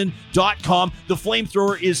talk@ryanjesperson.com. The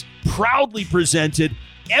flamethrower is proudly presented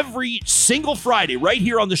every single Friday right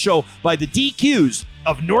here on the show by the DQs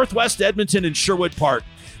of Northwest Edmonton and Sherwood Park.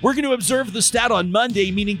 We're going to observe the stat on Monday,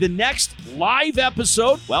 meaning the next live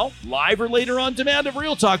episode, live or later on demand of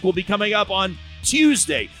Real Talk, will be coming up on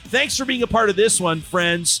Tuesday. Thanks for being a part of this one,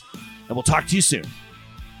 friends, and we'll talk to you soon.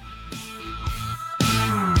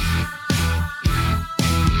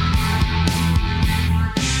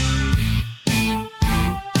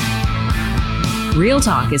 Real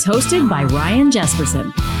Talk is hosted by Ryan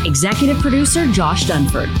Jesperson, executive producer Josh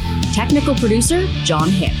Dunford, technical producer John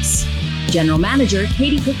Hicks, general manager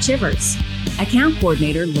Katie Cook-Chivers, account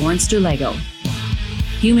coordinator Lawrence Derlego,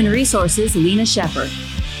 human resources Lena Shepard,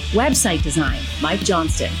 website design Mike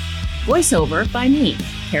Johnston, voiceover by me,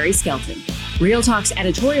 Carrie Skelton. Real Talk's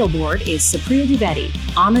editorial board is Supriya Dwivedi,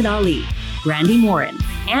 Ahmed Ali, Brandy Morin,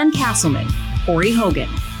 Ann Castleman, Corey Hogan,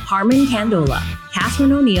 Harmon Candola,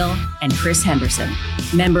 Catherine O'Neill, and Chris Henderson.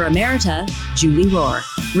 Member Emerita, Julie Rohr.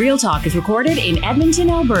 Real Talk is recorded in Edmonton,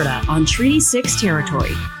 Alberta on Treaty 6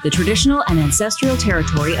 territory, the traditional and ancestral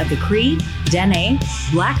territory of the Cree, Dene,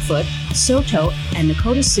 Blackfoot, Saulteaux, and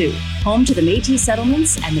Nakota Sioux, home to the Métis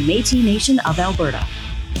settlements and the Métis Nation of Alberta.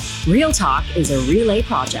 Real Talk is a relay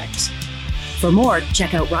project. For more,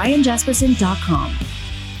 check out ryanjesperson.com.